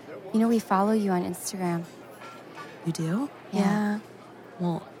 You know, we follow you on Instagram. You do? Yeah.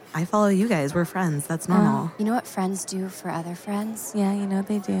 Well, I follow you guys. We're friends. That's normal. You know what friends do for other friends? Yeah, you know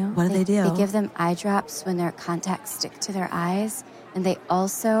they do. What do they do? They give them eye drops when their contacts stick to their eyes, and they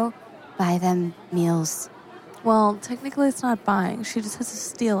also buy them meals. Well, technically it's not buying. She just has to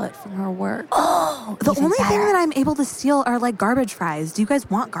steal it from her work. Oh, the even only thing better. that I'm able to steal are like garbage fries. Do you guys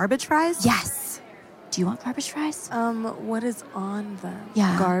want garbage fries? Yes. Do you want garbage fries? What is on them?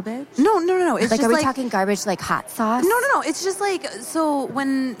 Yeah. Garbage? No. It's Like, just are we talking garbage like hot sauce? No. It's just like, so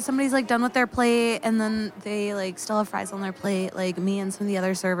when somebody's like done with their plate and then they like still have fries on their plate, like me and some of the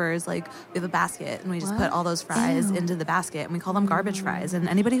other servers, like we have a basket and we just put all those fries into the basket and we call them garbage fries. And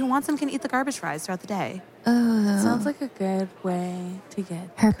anybody who wants them can eat the garbage fries throughout the day. Oh. Sounds like a good way to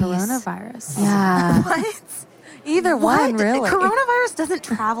get Herpes. coronavirus. Yeah. What? Either one, really. Coronavirus doesn't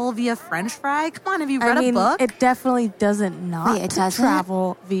travel via French fry. Come on, have you read I mean, a book? it definitely doesn't not Wait, it doesn't?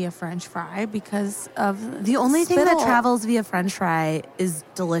 travel via French fry because of The only thing that spittle. travels via French fry is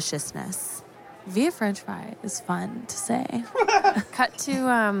deliciousness. via French fry is fun to say. Cut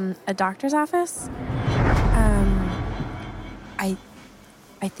to a doctor's office. I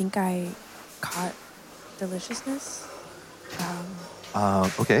think I caught deliciousness.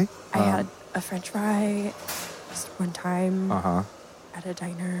 Okay. I had a French fry just one time at a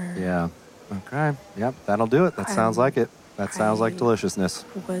diner. Yeah. Okay. Yep. That'll do it. That sounds like it. That sounds like deliciousness.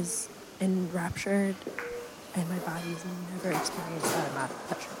 Was enraptured, and my body's never experienced that amount of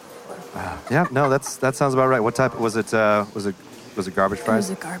pleasure before. Yeah. No. That sounds about right. What type was it? Was it garbage It fries?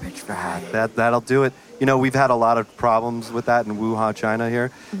 was a garbage fry. That'll do it. You know, we've had a lot of problems with that in Wuhan, China here,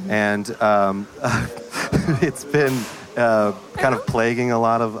 and it's been kind of plaguing a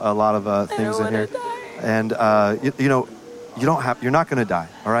lot of things in here. And you're not going to die.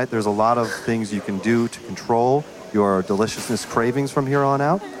 All right. There's a lot of things you can do to control your deliciousness cravings from here on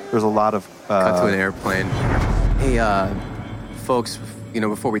out. There's a lot of Cut to an airplane. Hey, folks.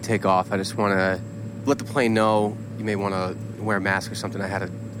 Before we take off, I just want to let the plane know you may want to wear a mask or something. I had a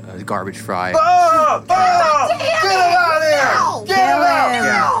garbage fry. Oh! Get him out of here! Get him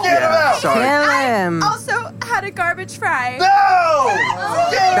out! Get him out! Sorry. Kill him. Also had a garbage fry. No!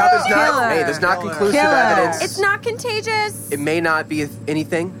 Now, there's not conclusive Kill him. evidence. It's not contagious. It may not be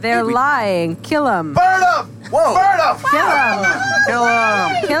anything. They're lying. Kill him. Burn him! Whoa! Burn him! Kill him. Kill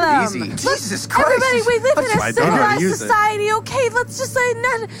him. Kill him. Easy. Jesus Christ. Everybody, we live in That's why a I don't know how to civilized use it. society. Okay, let's just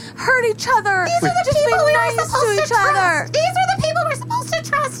not hurt each other. These are the just people be we nice were supposed to to each other. trust. These are the people we're supposed to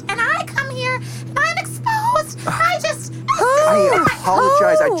trust. And I come here and I'm exposed. I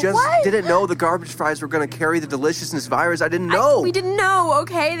apologize. I just What? didn't know the garbage fries were going to carry the deliciousness virus. I didn't know. We didn't know,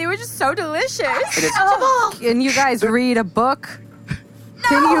 okay? They were just so delicious. And it's- Can you guys read a book?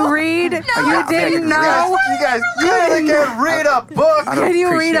 Can you read? Yeah, You didn't know? You guys really can't read a book! I don't Can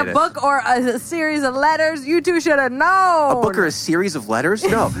you read a appreciate it. book or a series of letters? You two should have known. A book or a series of letters?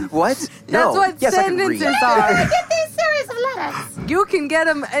 No. What? No. That's what Yes, I can read. sentences are. Get these series of letters. You can get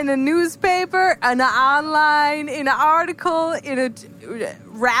them in a newspaper, in an online, in an article, in a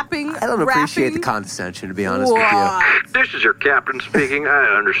wrapping. I don't appreciate the condescension, to be honest with you. This is your captain speaking.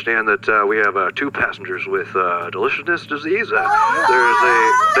 I understand that we have 2 passengers with deliciousness disease.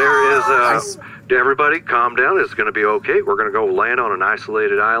 Everybody, calm down. It's going to be okay. We're going to go land on an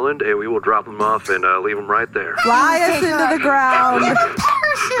isolated island, and we will drop them off and leave them right there. Fly us into the ground.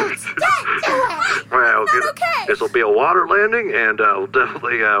 Parachutes! Well, this will be a water landing, and we'll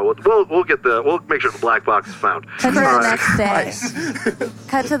definitely we'll make sure the black box is found. Cut to the next day.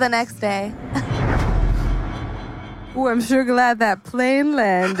 Cut to the next day. Oh, I'm sure glad that plane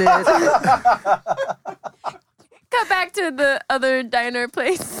landed. Cut back to the other diner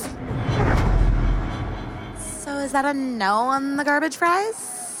place. So is that a no on the garbage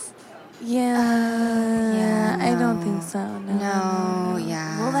fries? Yeah, I don't think so. No,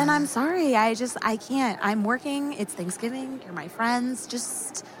 yeah. Well, then I'm sorry. I can't. I'm working. It's Thanksgiving. You're my friends.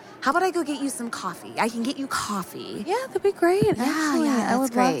 Just, how about I go get you some coffee? I can get you coffee. Yeah, that'd be great. Yeah, actually. yeah, I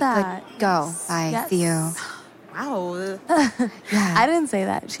would great. love that. Good. Go. Bye. Yes. See you. Wow. I didn't say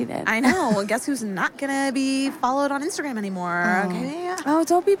that. She did. I know. Guess who's not going to be followed on Instagram anymore? Okay. Oh,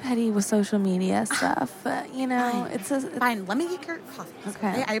 don't be petty with social media stuff. You know, Fine. Fine. Let me get your coffee.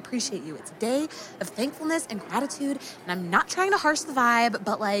 Okay. I appreciate you. It's a day of thankfulness and gratitude, and I'm not trying to harsh the vibe,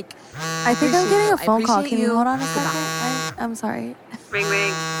 but like, I think I'm getting a phone call. appreciate Can you hold on a Goodbye. second? I'm sorry. Ring,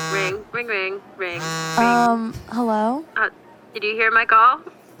 ring, ring, ring, ring, ring. Hello? Did you hear my call?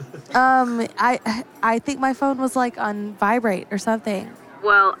 I think my phone was like on vibrate or something.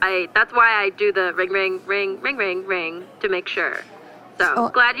 Well, that's why I do the ring, ring, ring, ring, ring, ring to make sure. So,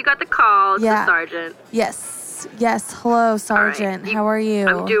 glad you got the call. It's the sergeant. Yes. Hello, Sergeant. Right. How are you?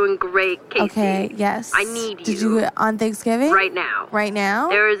 I'm doing great, Casey. Okay, yes. I need you. Did you on Thanksgiving? Right now. Right now?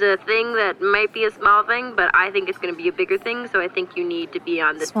 There is a thing that might be a small thing, but I think it's going to be a bigger thing, so I think you need to be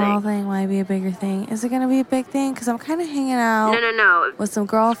on this Small thing. thing might be a bigger thing. Is it going to be a big thing? Because I'm kind of hanging out. No. With some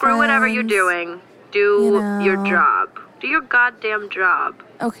girlfriends. Screw whatever you're doing. Do your job. Do your goddamn job.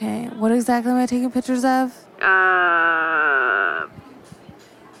 Okay. What exactly am I taking pictures of?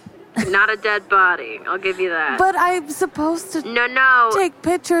 Not a dead body. I'll give you that. But I'm supposed to No. take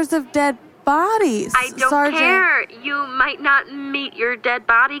pictures of dead bodies. I don't Sergeant. care. You might not meet your dead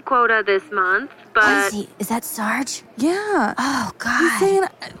body quota this month, but... Is that Sarge? Yeah. Oh, God. He's saying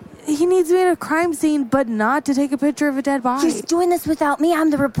he needs me at a crime scene, but not to take a picture of a dead body. He's doing this without me. I'm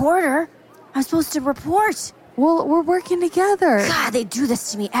the reporter. I'm supposed to report. Well, we're working together. God, they do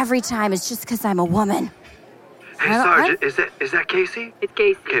this to me every time. It's just because I'm a woman. Hey, Sergeant, is that Casey? It's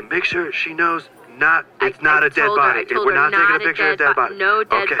Casey. Okay, make sure she knows it's not a dead body. We're not taking a picture of a dead body. No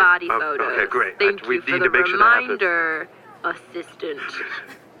dead body photos. Okay, great. Thank We you for need the to make sure that happens. reminder, assistant.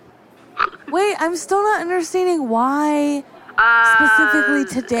 Wait, I'm still not understanding why specifically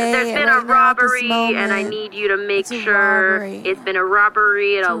today. There's been right a now at this robbery, and I moment. need you to make It's a sure robbery. it's been a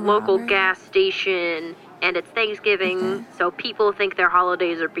robbery at It's a a local robbery. gas station, and it's Thanksgiving, so people think their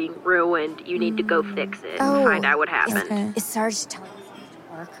holidays are being ruined. You need to go fix it and find out what happened. Okay. Is Sarge telling us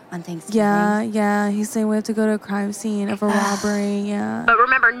to work on Thanksgiving? Yeah. He's saying we have to go to a crime scene of a robbery. Yeah. But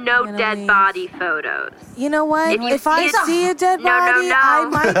remember, no Gonna dead leave. body photos. You know what? If I it's- see a dead No. body, I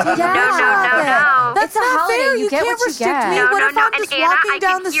might take a No. That's It's a not holiday. fair. You You get can't what you restrict get. me. No, What no, if no. I'm And just Anna, walking I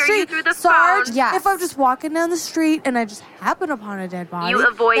down can the hear you street? through the Sarge, phone. Yes. if I'm just walking down the street and I just happen upon a dead body, You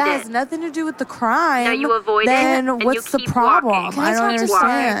avoid that it. has nothing to do with the crime. No, you avoid it, then and what's you the keep problem? walking. Can I I don't talk to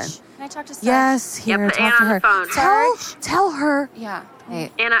understand. Sarge? Can I talk to Sarge? Yes, here, put talk Anna to on her. the phone. Tell her. Yeah.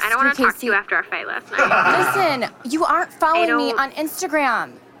 Hey, Anna, I don't want to screw talk to you Casey. after our fight last night. Listen, you aren't following me don't- on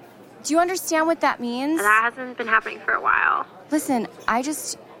Instagram. Do you understand what that means? That hasn't been happening for a while. Listen,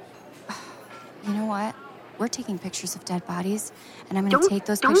 you know what? We're taking pictures of dead bodies, and I'm going to take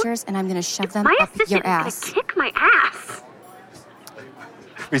those pictures and I'm going to shove them My up assistant your is gonna ass. kick my ass.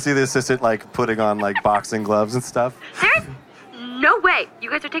 We see the assistant like putting on like boxing gloves and stuff. There's no way you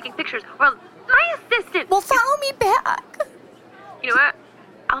guys are taking pictures. Well, my assistant. Well, follow me back. You know what?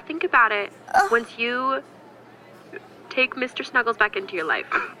 I'll think about it once you take Mr. Snuggles back into your life.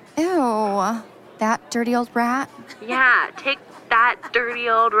 Ew, that dirty old rat. Yeah, take that dirty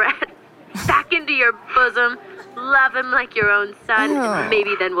old rat back into your bosom. Love him like your own son. And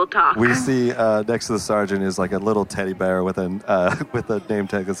maybe then we'll talk. We see next to the sergeant is like a little teddy bear with a name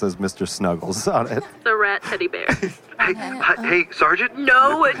tag that says Mr. Snuggles on it. The rat teddy bear. Hey, Sergeant.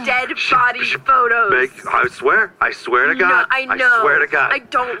 No dead body photos. I swear to God. No, I know. I swear to God. I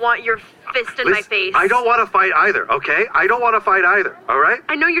don't want your fist in my face. I don't want to fight either, okay? I don't want to fight either, all right?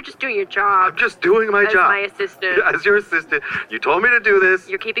 I know you're just doing your job. I'm just doing my as job. my assistant. As your assistant. You told me to do this.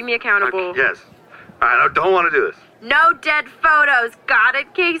 You're keeping me accountable. Yes. I don't want to do this. No dead photos. Got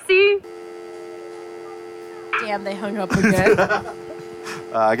it, Casey? Damn, they hung up again.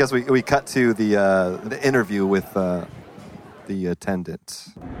 I guess we cut to the interview with the attendant.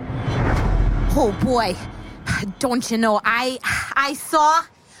 Oh boy, don't you know? I saw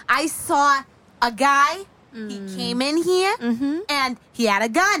a guy. He came in here and he had a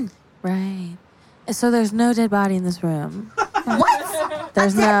gun. Right. So there's no dead body in this room. What?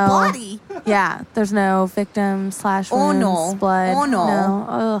 There's a dead no body? Yeah. There's no victim / wounds, blood. Oh no. No.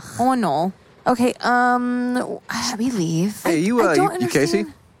 Ugh. Oh no. Okay. Should we leave? Hey, you Casey?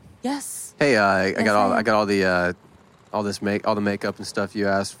 Yes. Hey, I got all the all the makeup and stuff you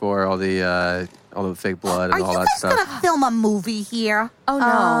asked for, all the fake blood and all that stuff. Are you guys gonna film a movie here? Oh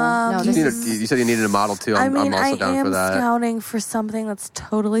no, You said you needed a model too. I'm also down for that. I am scouting for something that's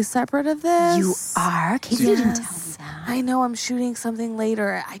totally separate of this. You are? Casey didn't tell me that. I know. I'm shooting something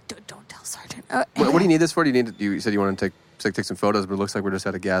later. Don't tell Sergeant. What do you need this for? You said you want to take some photos, but it looks like we're just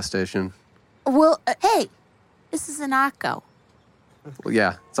at a gas station. Well, hey, this is an Arco. Well,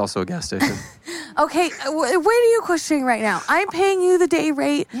 yeah, it's also a gas station. Okay, what are you questioning right now? I'm paying you the day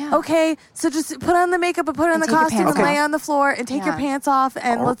rate. Yeah. Okay, so just put on the makeup and put on the costume and lay on the floor and take your pants off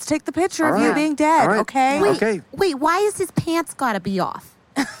and let's take the picture of you being dead. Right. Okay. Wait, why is his pants gotta be off?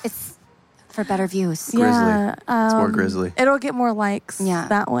 It's for better views. Grizzly. Yeah, It's more grizzly. It'll get more likes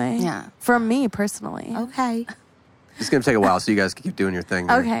that way. Yeah. From me personally. Okay. It's gonna take a while, so you guys can keep doing your thing.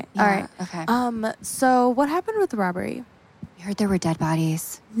 Here. Okay. Yeah, All right. okay. So what happened with the robbery? We heard there were dead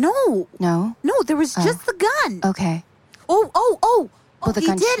bodies. No, there was Oh. just the gun. Okay. Oh, the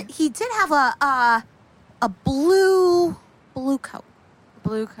gun. He did have a blue coat.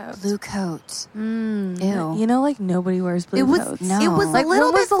 Blue coat. Blue coat. Ew. Ew. You know, like nobody wears blue coats. No. It was Like, a little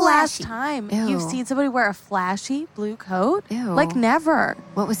when was bit the last flashy. time Ew. you've seen somebody wear a flashy blue coat? Ew. Like never.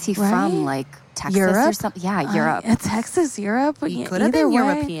 What was he Right? from? Like Texas or Europe? something? Yeah, Europe. Texas, Europe. He Yeah, could have been either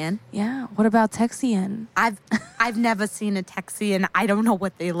way. European. Yeah. What about Texian? I've never seen a Texian. I don't know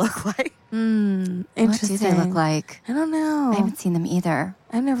what they look like. What Interesting. do they look like? I don't know. I haven't seen them either.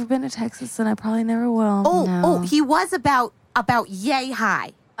 I've never been to Texas, and I probably never will. Oh, he was about yay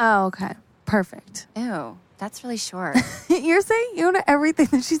high. Oh, okay. Perfect. Ew. That's really short. You're saying you know everything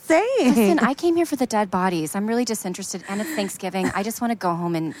that she's saying. Listen, I came here for the dead bodies. I'm really disinterested. And it's Thanksgiving. I just want to go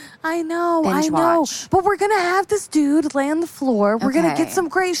home and I know. binge watch. But we're going to have this dude lay on the floor. We're going to Okay. get some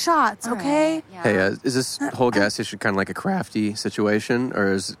great shots, All okay? right. Yeah. Hey, is this whole gas station kind of like a crafty situation,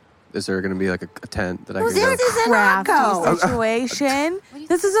 or is there going to be like a tent that I can go? This is an Arco. Crafty situation.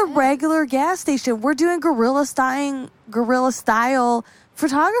 This is a regular gas station. We're doing guerrilla style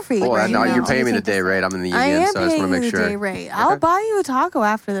photography. Oh, right no, now. you're paying me the day rate. I'm in the I union, am so I just paying want to you make the sure. day rate. I'll buy you a taco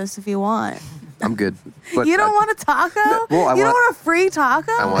after this if you want. I'm good. But You don't want a taco? well, You don't want a free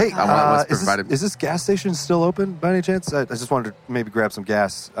taco? I want what's is provided. this gas station still open by any chance? I just wanted to maybe grab some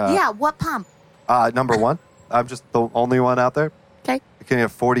gas. Yeah, what pump? Number one. I'm just the only one out there. Okay. Can you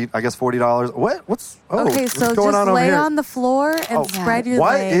have $40? What? What's Okay, what's so going just on over lay here? on the floor and spread your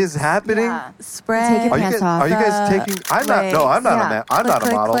What legs. is happening? Yeah. Spread. Take your Are you pants guys, off. are you guys taking? I'm not. No, I'm not Yeah. a man. I'm not a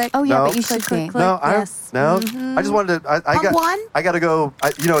Click, model. click. Oh, yeah, no. but you should be. No, Yes. no. I just wanted to. I Pump got. one? I got to go.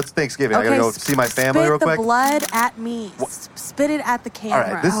 It's Thanksgiving. I got to go see my family spit real quick. the blood at me. Spit it at the All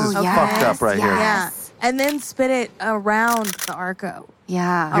camera. right, this is Oh, fucked up right here. Yeah. And then spit it around the Arco.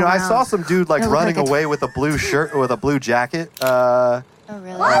 Yeah. You know, I saw some dude like It looked running like a- away with a blue shirt with a blue jacket. Oh,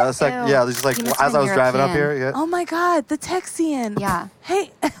 really? It's like, yeah, just like He must as have I was been driving up here. European. Yeah. Oh my God, the Texian. Yeah.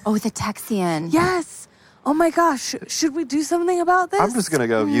 Hey. Oh, the Texian. Yes. Oh my gosh. Should we do something about this? I'm just gonna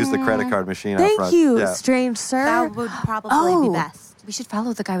go use the credit card machine out Thank front. you, Yeah. strange sir. That would probably be best. We should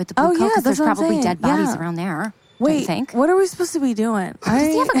follow the guy with the blue Oh, coat yeah, because that's there's what I'm probably saying. dead bodies Yeah. around there. Don't you Wait, think? what are we supposed to be doing? Does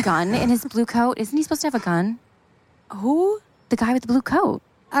he have a gun in his blue coat? Isn't he supposed to have a gun? Who? The guy with the blue coat.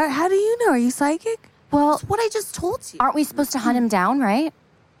 How do you know? Are you psychic? Well, That's what I just told you. aren't we supposed to hunt him down, right?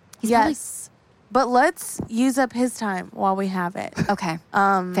 He's probably- Yes. But let's use up his time while we have it. Okay.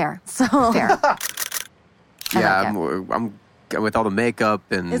 Fair. So Fair. Yeah, like I'm with all the makeup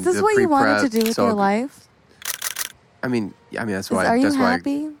and is this the what you wanted to pre-prep, do with so- your life? I mean, that's why. Are you that's why.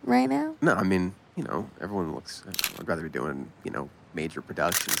 happy right now? No, I mean, everyone looks. I'd rather be doing, major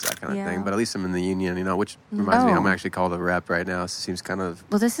productions, that kind of Yeah. thing. But at least I'm in the union, which reminds me, Oh. I'm actually called a rep right now. So it seems kind of.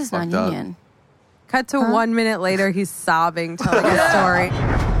 Well, this is fucked non-union. Cut to 1 minute later, he's sobbing, telling a story.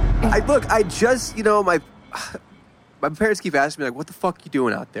 I just, my parents keep asking me like, "What the fuck you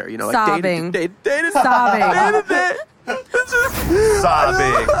doing out there?" Like Sobbing. day to Sobbing.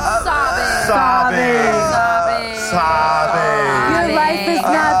 Your life is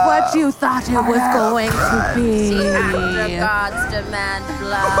not what you thought it was going to be. After God's demand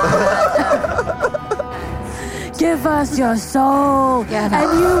blood. Give us your soul, and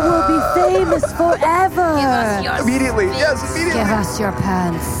you will be famous forever. Give us your Immediately. Yes, immediately. Give us your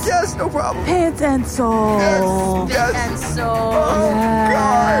pants. Yes, no problem. Pants and soul. Yes. And so.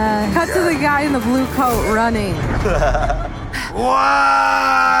 Yeah. Cut to the guy in the blue coat running.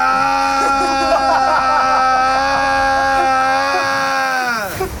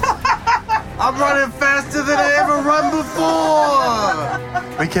 I'm running faster than I ever run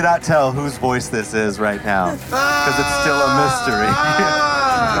before. We cannot tell whose voice this is right now because it's still a mystery.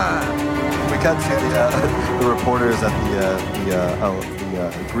 We cut to the reporters at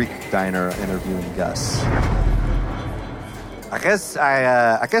the Greek diner interviewing Gus. I guess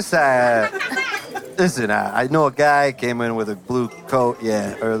listen, I know a guy came in with a blue coat.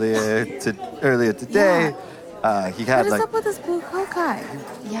 Yeah, earlier today. He had What is up with this blue coat guy?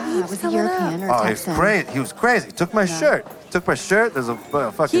 Yeah, was he European or Oh, Texan? he's great. He was crazy. He took my shirt. There's a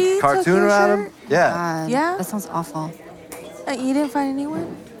fucking He took cartoon your around him. shirt? Yeah. God, Yeah? that sounds awful. You didn't find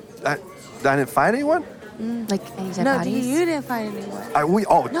anyone? I didn't find anyone. Like any dead No, bodies? you didn't find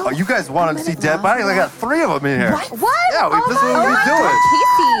anyone. You guys want to see dead bodies? I got 3 of them in here. What? Yeah, this is what we doing.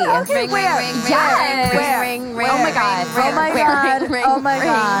 Casey. Okay, where? Yes. Where? Oh my God. Oh my God. Oh my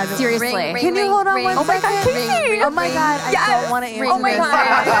God. Seriously. Can you hold on one Oh my God, second? Casey. Oh my God, I don't want to answer Oh my this. God.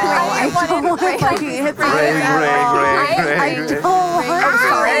 I don't want to fucking answer this. Ring. I don't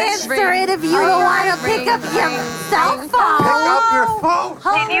want to answer it if you don't want to pick up your cell phone. Pick up your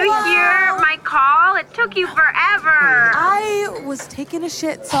phone. Did you hear my call? It took you forever. I was taking a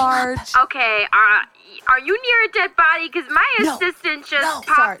shit, Sarge. Okay, are you near a dead body? Because my assistant just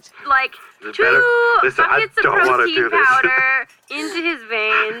popped like two Listen, I buckets of don't wanna protein do this. powder into his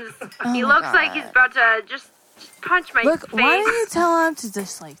veins. He looks like he's about to just punch my Look, face. why don't you tell him to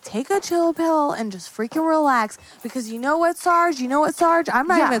just like take a chill pill and just freaking relax? Because you know what, Sarge? I'm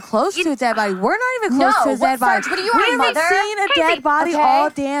not even close to a dead body. We're not even close to a dead body. Sarge, what are you we on, haven't mother? seen a dead body okay. all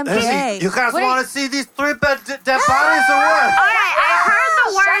damn day. Hey, you guys What are want to see these 3 dead bodies or what? Alright, I heard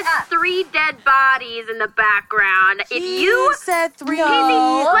the words 3 dead bodies in the background. If you said 3 Casey, let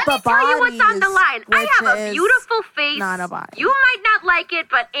me tell you what's on the line. I have a is beautiful face. not a body. You might not like it,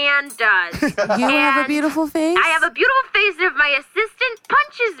 but Anne does. You have a And beautiful face? I have a beautiful face. If my assistant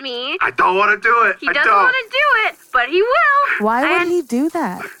punches me, I don't want to do it. he doesn't want to do it, but he will. Why would And he do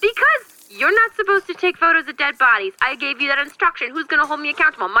that? Because you're not supposed to take photos of dead bodies. I gave you that instruction. Who's going to hold me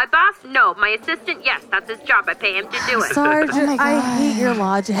accountable? My boss? No. My assistant? Yes, that's his job. I pay him to do it. Sarge, Oh my I God. hate your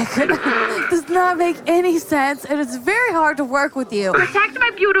logic. Does not make any sense, and it's very hard to work with you. Protect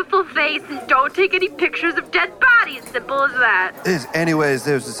my beautiful face and don't take any pictures of dead bodies. Simple as that. Anyways,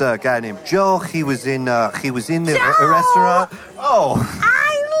 there's this guy named Joe. He was in the restaurant. Oh,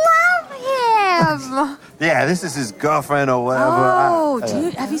 I love him. yeah, this is his girlfriend or whatever. Oh,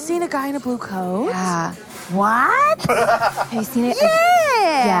 dude, have you seen a guy in a blue coat? Yeah. What? Have you seen it?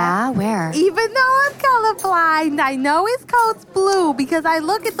 Yeah, where? Even though I'm colorblind, I know his coat's blue because I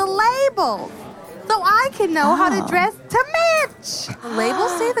look at the labels. So I can know how to dress to match.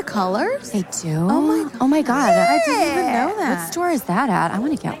 Labels say the colors? They do? Oh my God. I didn't even know What that. store is that at? I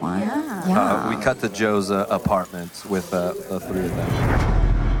want to get one. Yeah. We cut to Joe's apartment with the 3 of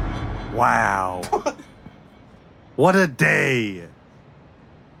them. Wow. What a day.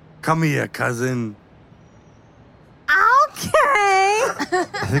 Come here, cousin.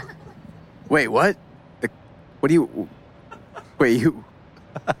 Okay. Wait, what? What do you... Wait, you...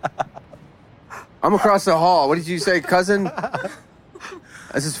 I'm across the hall. What did you say, cousin?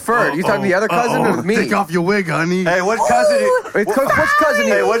 This is Ferd. You talking to the other cousin or me? Take off your wig, honey. Hey, what cousin? Wait, which cousin?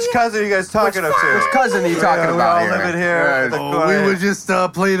 Hey, which cousin are you guys talking to? Which cousin are you talking We're about all here? living here. We were just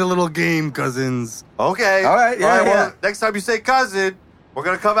playing a little game, cousins. Okay. All right, yeah, Well, next time you say cousin, we're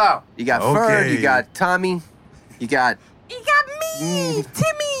gonna come out. You got Ferd, Okay. you got Tommy, you got You got me,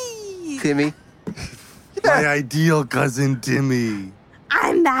 Timmy. Timmy. My ideal cousin, Timmy.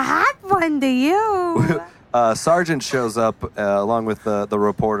 I'm the hot one to you. Sergeant shows up along with the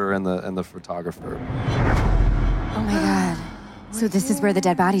reporter and the photographer. Oh my God. So this is where the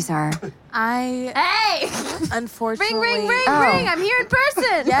dead bodies are. Hey! Unfortunately. Ring, Oh. ring. I'm here in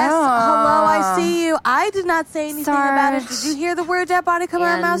person. Yes, Oh. hello, I see you. I did not say anything about it. Sarge. Did you hear the word dead body come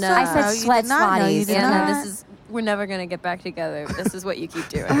out of my mouth? no. Sarge? I said No, you sweat did not. No, you swatties. did Anna, not. this is. We're never gonna get back together. This is what you keep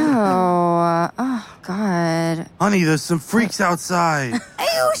doing. Oh God. Honey, there's some freaks outside.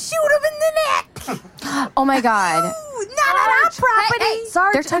 You shoot him in the neck. Oh my God. Not on our property. Hey,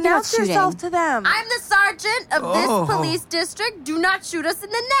 Sarge, They're talking about announce yourself shooting. to them. I'm the sergeant of Oh. this police district. Do not shoot us in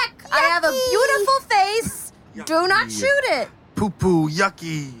the neck. I have a beautiful face. Do not Yucky. shoot it. Poo-poo,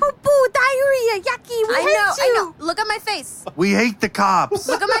 yucky. Poo-poo, diarrhea, yucky. We hate you. I know. Look at my face. We hate the cops.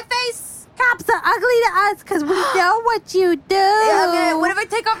 Look at my face. Cops cops are ugly to us because we know what you do. What if I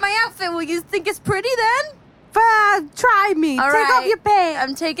take off my outfit? Will you think it's pretty then? Try me. All Take right. off your pants.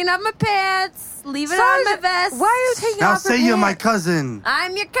 I'm taking off my pants. Leave it on my vest. Why are you taking Now off your say you're my pants? cousin.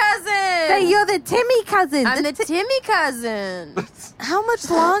 I'm your cousin. Say you're the Timmy cousin. I'm the Timmy cousin. How much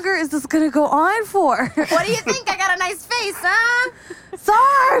longer is this going to go on for? What do you think? I got a nice face, huh?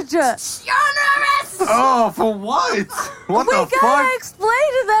 Sarge! You're under arrest. Oh, for what? What We the gotta fuck? explain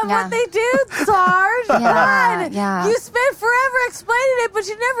to them what they do, Sarge. Come on. yeah. You spent forever explaining it, but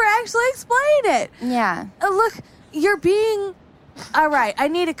you never actually explained it. Yeah. Look, you're being... All right, I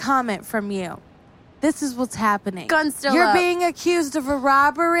need a comment from you. This is what's happening. Gun still You're up. being accused of a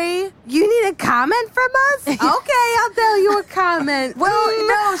robbery. You need a comment from us? Okay, I'll tell you a comment. Well,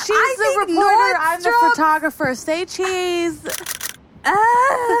 no, she's I the think reporter. I'm the Nordstrom- photographer. Say cheese.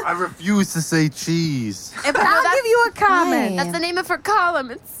 I refuse to say cheese. But I'll give you a comment. That's the name of her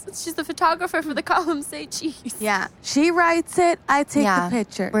column. She's the photographer for the column Say Cheese. Yeah. She writes it. I take Yeah. the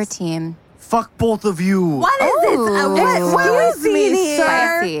pictures. We're a team. Fuck both of you. What is it? What are we Excuse me, seeing here?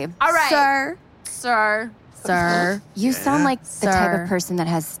 sir. All right. Sir. Sir. You sound like the type Sir. of person that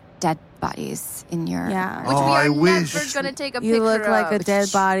has dead bodies in your... Yeah. Which Oh, we are I wish. never going to take a You picture look like a of.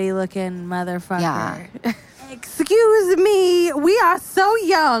 dead body looking motherfucker. Yeah. Excuse me. We are so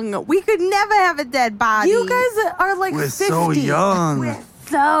young. We could never have a dead body. You guys are like We're 50. so young.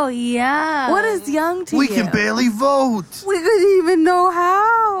 so young. What is young to We you? can barely vote. We couldn't even know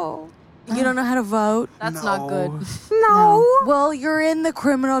how. You don't know how to vote? That's not good. No. Well, you're in the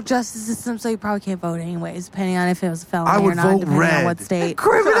criminal justice system, so you probably can't vote anyways, depending on if it was a felony I would or not, vote depending on red. what state.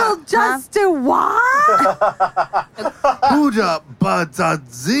 Criminal justice. What? Buddha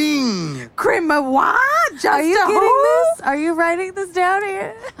zing. Criminal what? Just Are you a getting who? this? Are you writing this down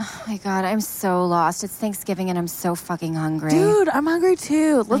here? Oh my God, I'm so lost. It's Thanksgiving and I'm so fucking hungry. Dude, I'm hungry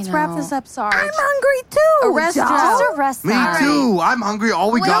too. Let's wrap know. this up, Sarge. I'm hungry too. Arrest Joe. Joe. Just arrest Me them. too. I'm hungry.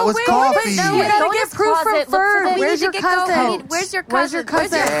 All we got was coffee. no, We we gotta go in get his proof from closet, look for Ferd. the- we Where's need your to get cousin? going. Where's your Where's your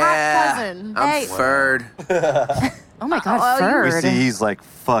cousin? Where's your cousin? hot cousin? I'm Hey. Ferd. Oh my God, Ferd. We see he's like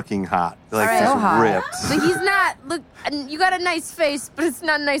fucking hot. Like All right. just So hot. ripped. But he's not. Look, you got a nice face, but it's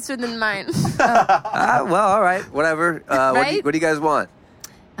not nicer than mine. Well, all right, whatever. Right? What do you guys want?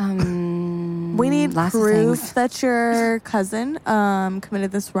 We need Lots of proof things. that your cousin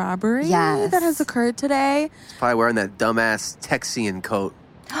committed this robbery Yes. that has occurred today. He's probably wearing that dumbass Texian coat.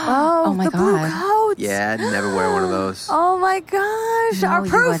 Oh, my the blue God. coat. Yeah, I'd never wear one of those. Oh my gosh. Our No, you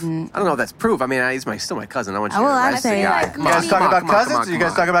proof. wouldn't. I don't know if that's proof. I mean, he's still my cousin. I want you Oh, to well, I'd arrest say the guy. like- Come You on, guys talking come on, about come on, cousins? come on, You guys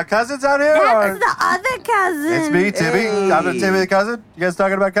come talking about cousins out here? That's Or? the other cousin. It's me, Timmy. I'm the Timmy the cousin. You guys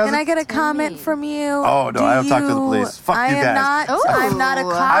talking about cousins? Can I get a comment from you? Oh, no, I don't talk to the police. Fuck I you am guys. Not, I'm not a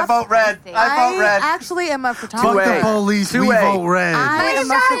cop. I vote red. I vote red. actually am a Fuck photographer. the police. We 2A. vote red. I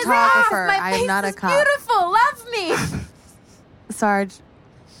am a photographer. My I face am not a is cop. beautiful. Love me. Sarge.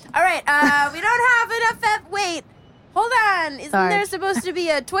 All right. We don't have enough. Wait. Hold on. Isn't Sorry. there supposed to be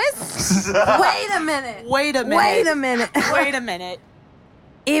a twist? Wait a minute. Wait a minute. Wait a minute. Wait a minute.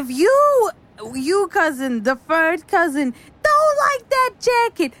 If you cousin, the third cousin, don't like that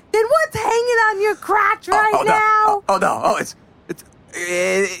jacket, then what's hanging on your crotch right now? Oh, it's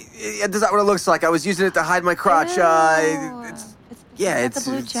that's not what it looks like. I was using it to hide my crotch. It's a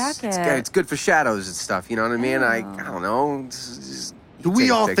blue jacket. It's good for shadows and stuff. You know what I mean? I don't know. Do we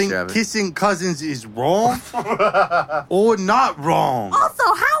Take a all picture think of it. kissing cousins is wrong or not wrong? Also,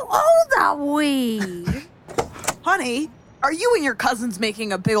 how old are we? Honey, are you and your cousins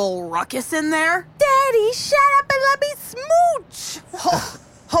making a big old ruckus in there? Daddy, shut up and let me smooch.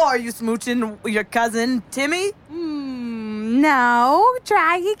 Oh, are you smooching your cousin, Timmy? No,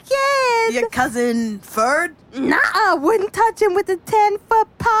 try again. Your cousin, Ferd? Nuh-uh, wouldn't touch him with a 10-foot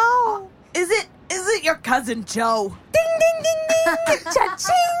pole. Is it your cousin, Joe? Ding, ding, ding, ding.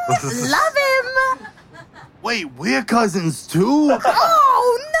 Cha-ching. Love him. Wait, we're cousins too?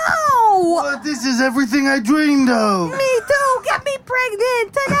 Oh, no. Well, this is everything I dreamed of. Me too. Get me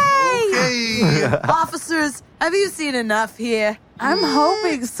pregnant today. Okay. Officers, have you seen enough here? I'm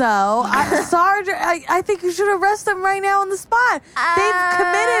hoping so. Sarge, I think you should arrest them right now on the spot. They've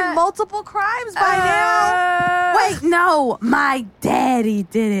committed multiple crimes by now. Wait, no. My daddy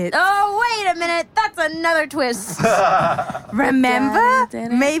did it. Oh, wait a minute. That's another twist. Remember? Daddy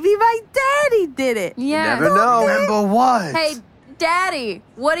did it. Maybe my daddy did it. Yeah. Never know. Remember what? Hey, Daddy,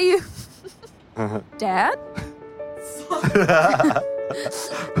 what are you? Dad?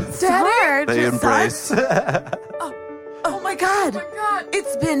 Sarge. They embrace. Oh my God!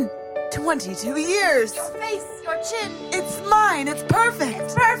 It's been 22 years. Your face, your chin. It's mine. It's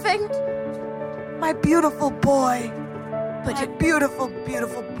perfect. Perfect. My beautiful boy. But you beautiful,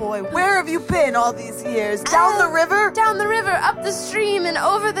 beautiful boy. Where have you been all these years? Down the river? Down the river, up the stream, and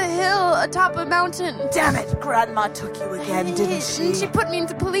over the hill, atop a mountain. Damn it, Grandma took you again, didn't she? And she put me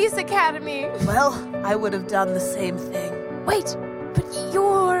into police academy. Well, I would have done the same thing. Wait, but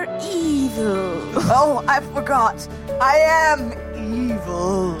you're evil. Oh, I forgot. I am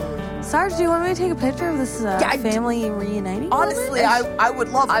evil. Sarge, do you want me to take a picture of this family reuniting? Honestly, I would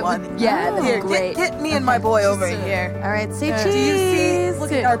love one. Here, great. Get me and my boy over here. All right, say cheese. Do you see?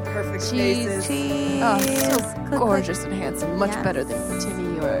 Look at our perfect faces. Cheese. Oh, so gorgeous and handsome. Much better than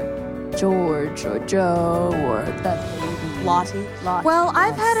Timmy or George or Joe or that lady. Lottie. Well,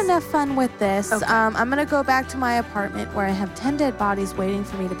 I've had enough fun with this. Okay. I'm going to go back to my apartment where I have 10 dead bodies waiting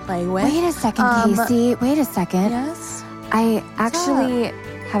for me to play with. Wait a second, Casey. Wait a second. Yes? I actually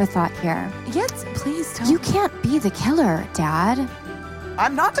have a thought here. Yes, please tell me. You can't be the killer, Dad.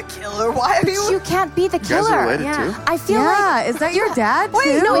 I'm not the killer. Why are you? You can't be the killer. You guys are related too? I feel like... is that your dad too?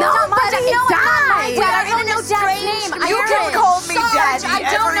 Wait, No, no, it's not my dad. It's Daddy. I don't know Dad's name. You can call me Daddy. I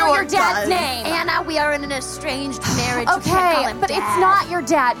don't know your dad's Everyone name. Anna, we are in an estranged marriage. Okay, but it's not your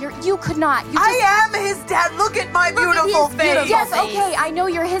dad. You could not. I am his dad. Look at my beautiful face. Yes, okay, I know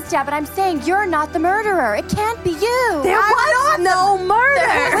you're his dad, but I'm saying you're not the murderer. It can't be you. There was no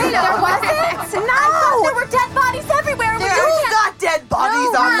murder. Wait, there wasn't? No. I thought there were dead bodies everywhere. You got dead bodies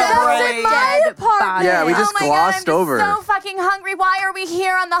on the parade. Dead bodies. Yeah, we just glossed over. I'm so fucking hungry. Why are we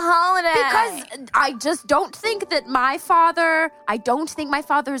here on the holiday? Because I just don't think that I don't think my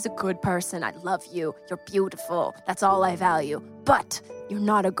father is a good person. I love you. You're beautiful. That's all I value. But you're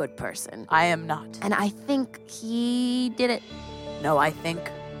not a good person. I am not. And I think he did it. No, I think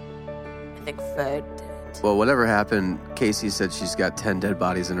Fred did. Well, whatever happened, Casey said she's got 10 dead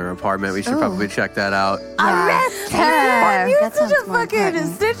bodies in her apartment. We should probably check that out. Arrest her! You're such a fucking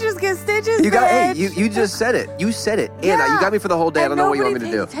stitches get stitches. You just said it. You said it. Anna, you got me for the whole day. I don't know what you want me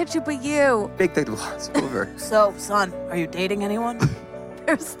to do. Attention but you. Big thing to gloss over. So, son, are you dating anyone?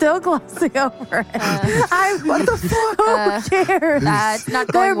 They're still glossing over it. What the fuck? Who cares? That's not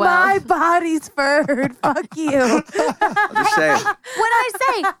going They're well. my bodies, Ferd. Fuck you. I'm just saying. What I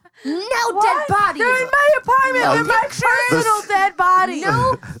say? No dead bodies. They're in my apartment. They're my personal dead bodies.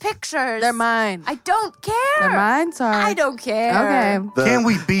 No pictures. They're mine. I don't care. They're mine, sorry. I don't care. Okay. Can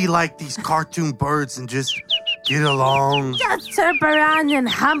we be like these cartoon birds and just get along? Just chirp around and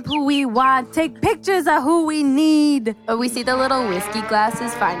hump who we want. Take pictures of who we need. But we see the little whiskey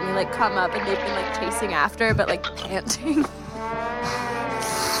glasses finally come up, and they've been chasing after, but panting.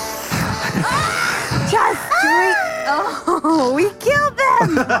 Just drink. Oh, we killed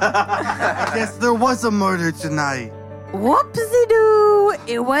them. I guess there was a murder tonight. Whoopsie-doo.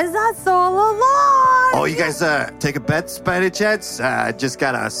 It was us all along. Oh, you guys take a bet by any chance? Just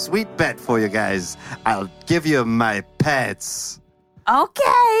got a sweet bet for you guys. I'll give you my pets.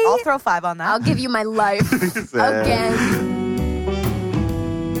 Okay. I'll throw 5 on that. I'll give you my life again.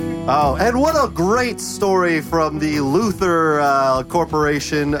 Oh, and what a great story from the Luther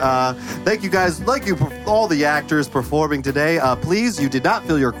Corporation. Thank you guys. Thank you for all the actors performing today. Please, you did not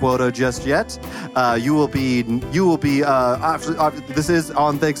fill your quota just yet. You will be after this is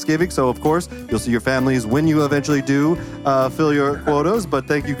on Thanksgiving, so of course you'll see your families when you eventually do fill your quotas. But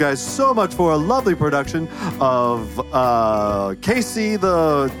thank you guys so much for a lovely production of Casey,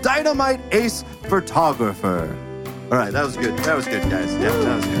 the Dynamite Ace Photographer. All right, that was good. That was good, guys. Yeah,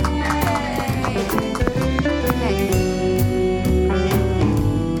 that was good.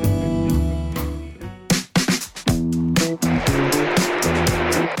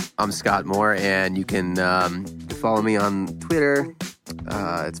 I'm Scott Moore, and you can follow me on Twitter.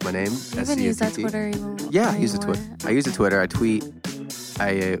 It's my name. You even use that Twitter even Yeah, I use the Twitter. I use the Twitter. I tweet.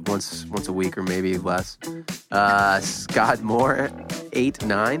 Once a week or maybe less. Scott Moore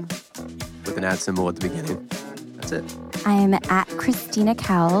 89 with an @ symbol at the beginning. That's it. I'm at Christina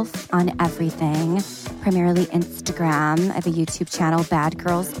Calf on everything, primarily Instagram. I have a YouTube channel, Bad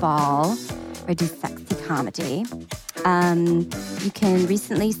Girls Ball, where I do sexy comedy. You can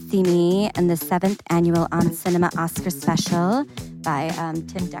recently see me in the 7th annual On Cinema Oscar special by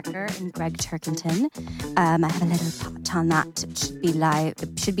Tim Decker and Greg Turkington. I have a little part on that. It should be live.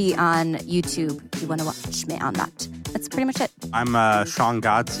 It should be on YouTube if you want to watch me on that. That's pretty much it. I'm Sean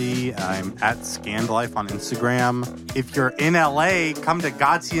Godsey. I'm at Scandlife on Instagram. If you're in LA, come to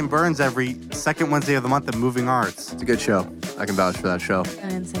Godsey and Burns every second Wednesday of the month at Moving Arts. It's a good show. I can vouch for that show.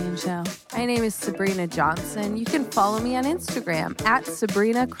 An insane show. My name is Sabrina Johnson. You can follow me on Instagram at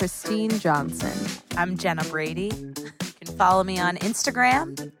Sabrina Christine Johnson. I'm Jenna Brady. You can follow me on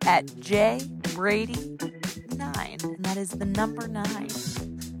Instagram at JBrady9, and that is the number 9.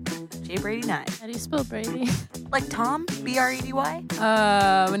 JBrady9. How do you spell Brady? Like Tom, Brady.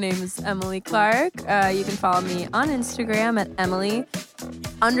 My name is Emily Clark. You can follow me on Instagram at Emily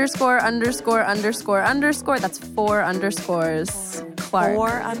 _____. That's 4 underscores. Clark. 4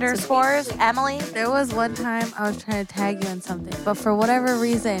 underscores. Emily. There was one time I was trying to tag you in something, but for whatever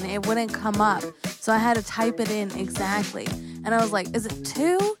reason, it wouldn't come up. So I had to type it in exactly. And I was like, is it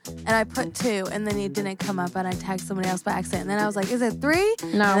 2? And I put 2, and then it didn't come up, and I tagged somebody else by accident. And then I was like, is it 3?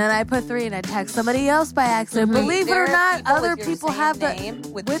 No. And then I put 3, and I tagged somebody else by accident. Believe it or not, other people have the name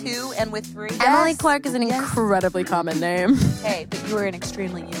with 2 and with 3. Emily Clark is an incredibly common name. Hey, but you are an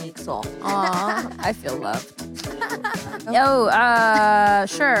extremely unique soul. Aw, I feel loved.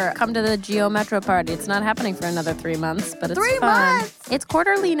 Sure. Come to the Geo Metro party. It's not happening for another 3 months, but it's 3 fun. months? It's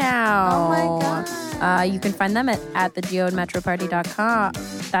quarterly now. Oh my God. You can find them at thegeometroparty.com.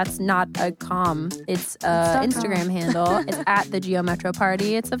 That's not a com. It's an Instagram handle. It's at the Geo Metro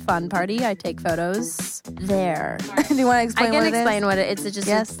Party. It's a fun party. I take photos there. Do you want to explain what it is? I can explain what it is. It's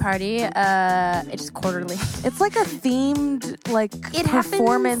just a party. It's just quarterly. It's like a themed, like,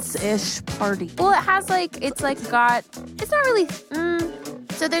 performance-ish party. Well, it has it's not really.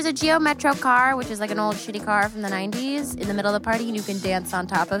 So there's a Geo Metro car, which is like an old shitty car from the 90s, in the middle of the party, and you can dance on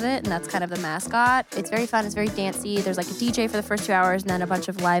top of it, and that's kind of the mascot. It's very fun. It's very dancey. There's like a DJ for the first 2 hours, and then a bunch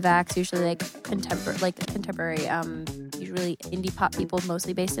of live acts, usually contemporary, usually indie pop people,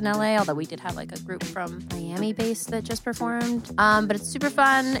 mostly based in LA, although we did have like a group from Miami based that just performed. But it's super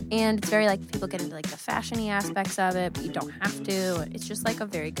fun, and it's very people get into like the fashion-y aspects of it, but you don't have to. It's just like a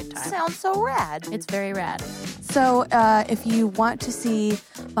very good time. Sounds so rad. It's very rad. So if you want to see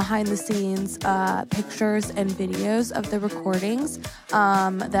behind the scenes pictures and videos of the recordings,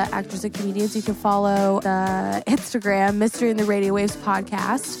 the actors and comedians, you can follow the Instagram Mystery in the Radio Waves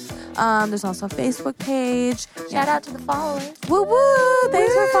podcast. There's also a Facebook page. Shout out to the followers. Woo woo!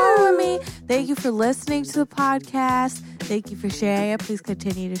 Thanks for following me. Thank you for listening to the podcast. Thank you for sharing it. Please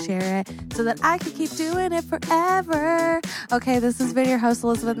continue to share it so that I can keep doing it forever. Okay, this has been your host,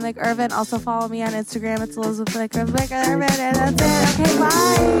 Elizabeth McIrvin. Also follow me on Instagram. It's Elizabeth McIrvin. And that's it. Okay,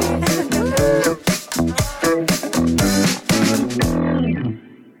 bye.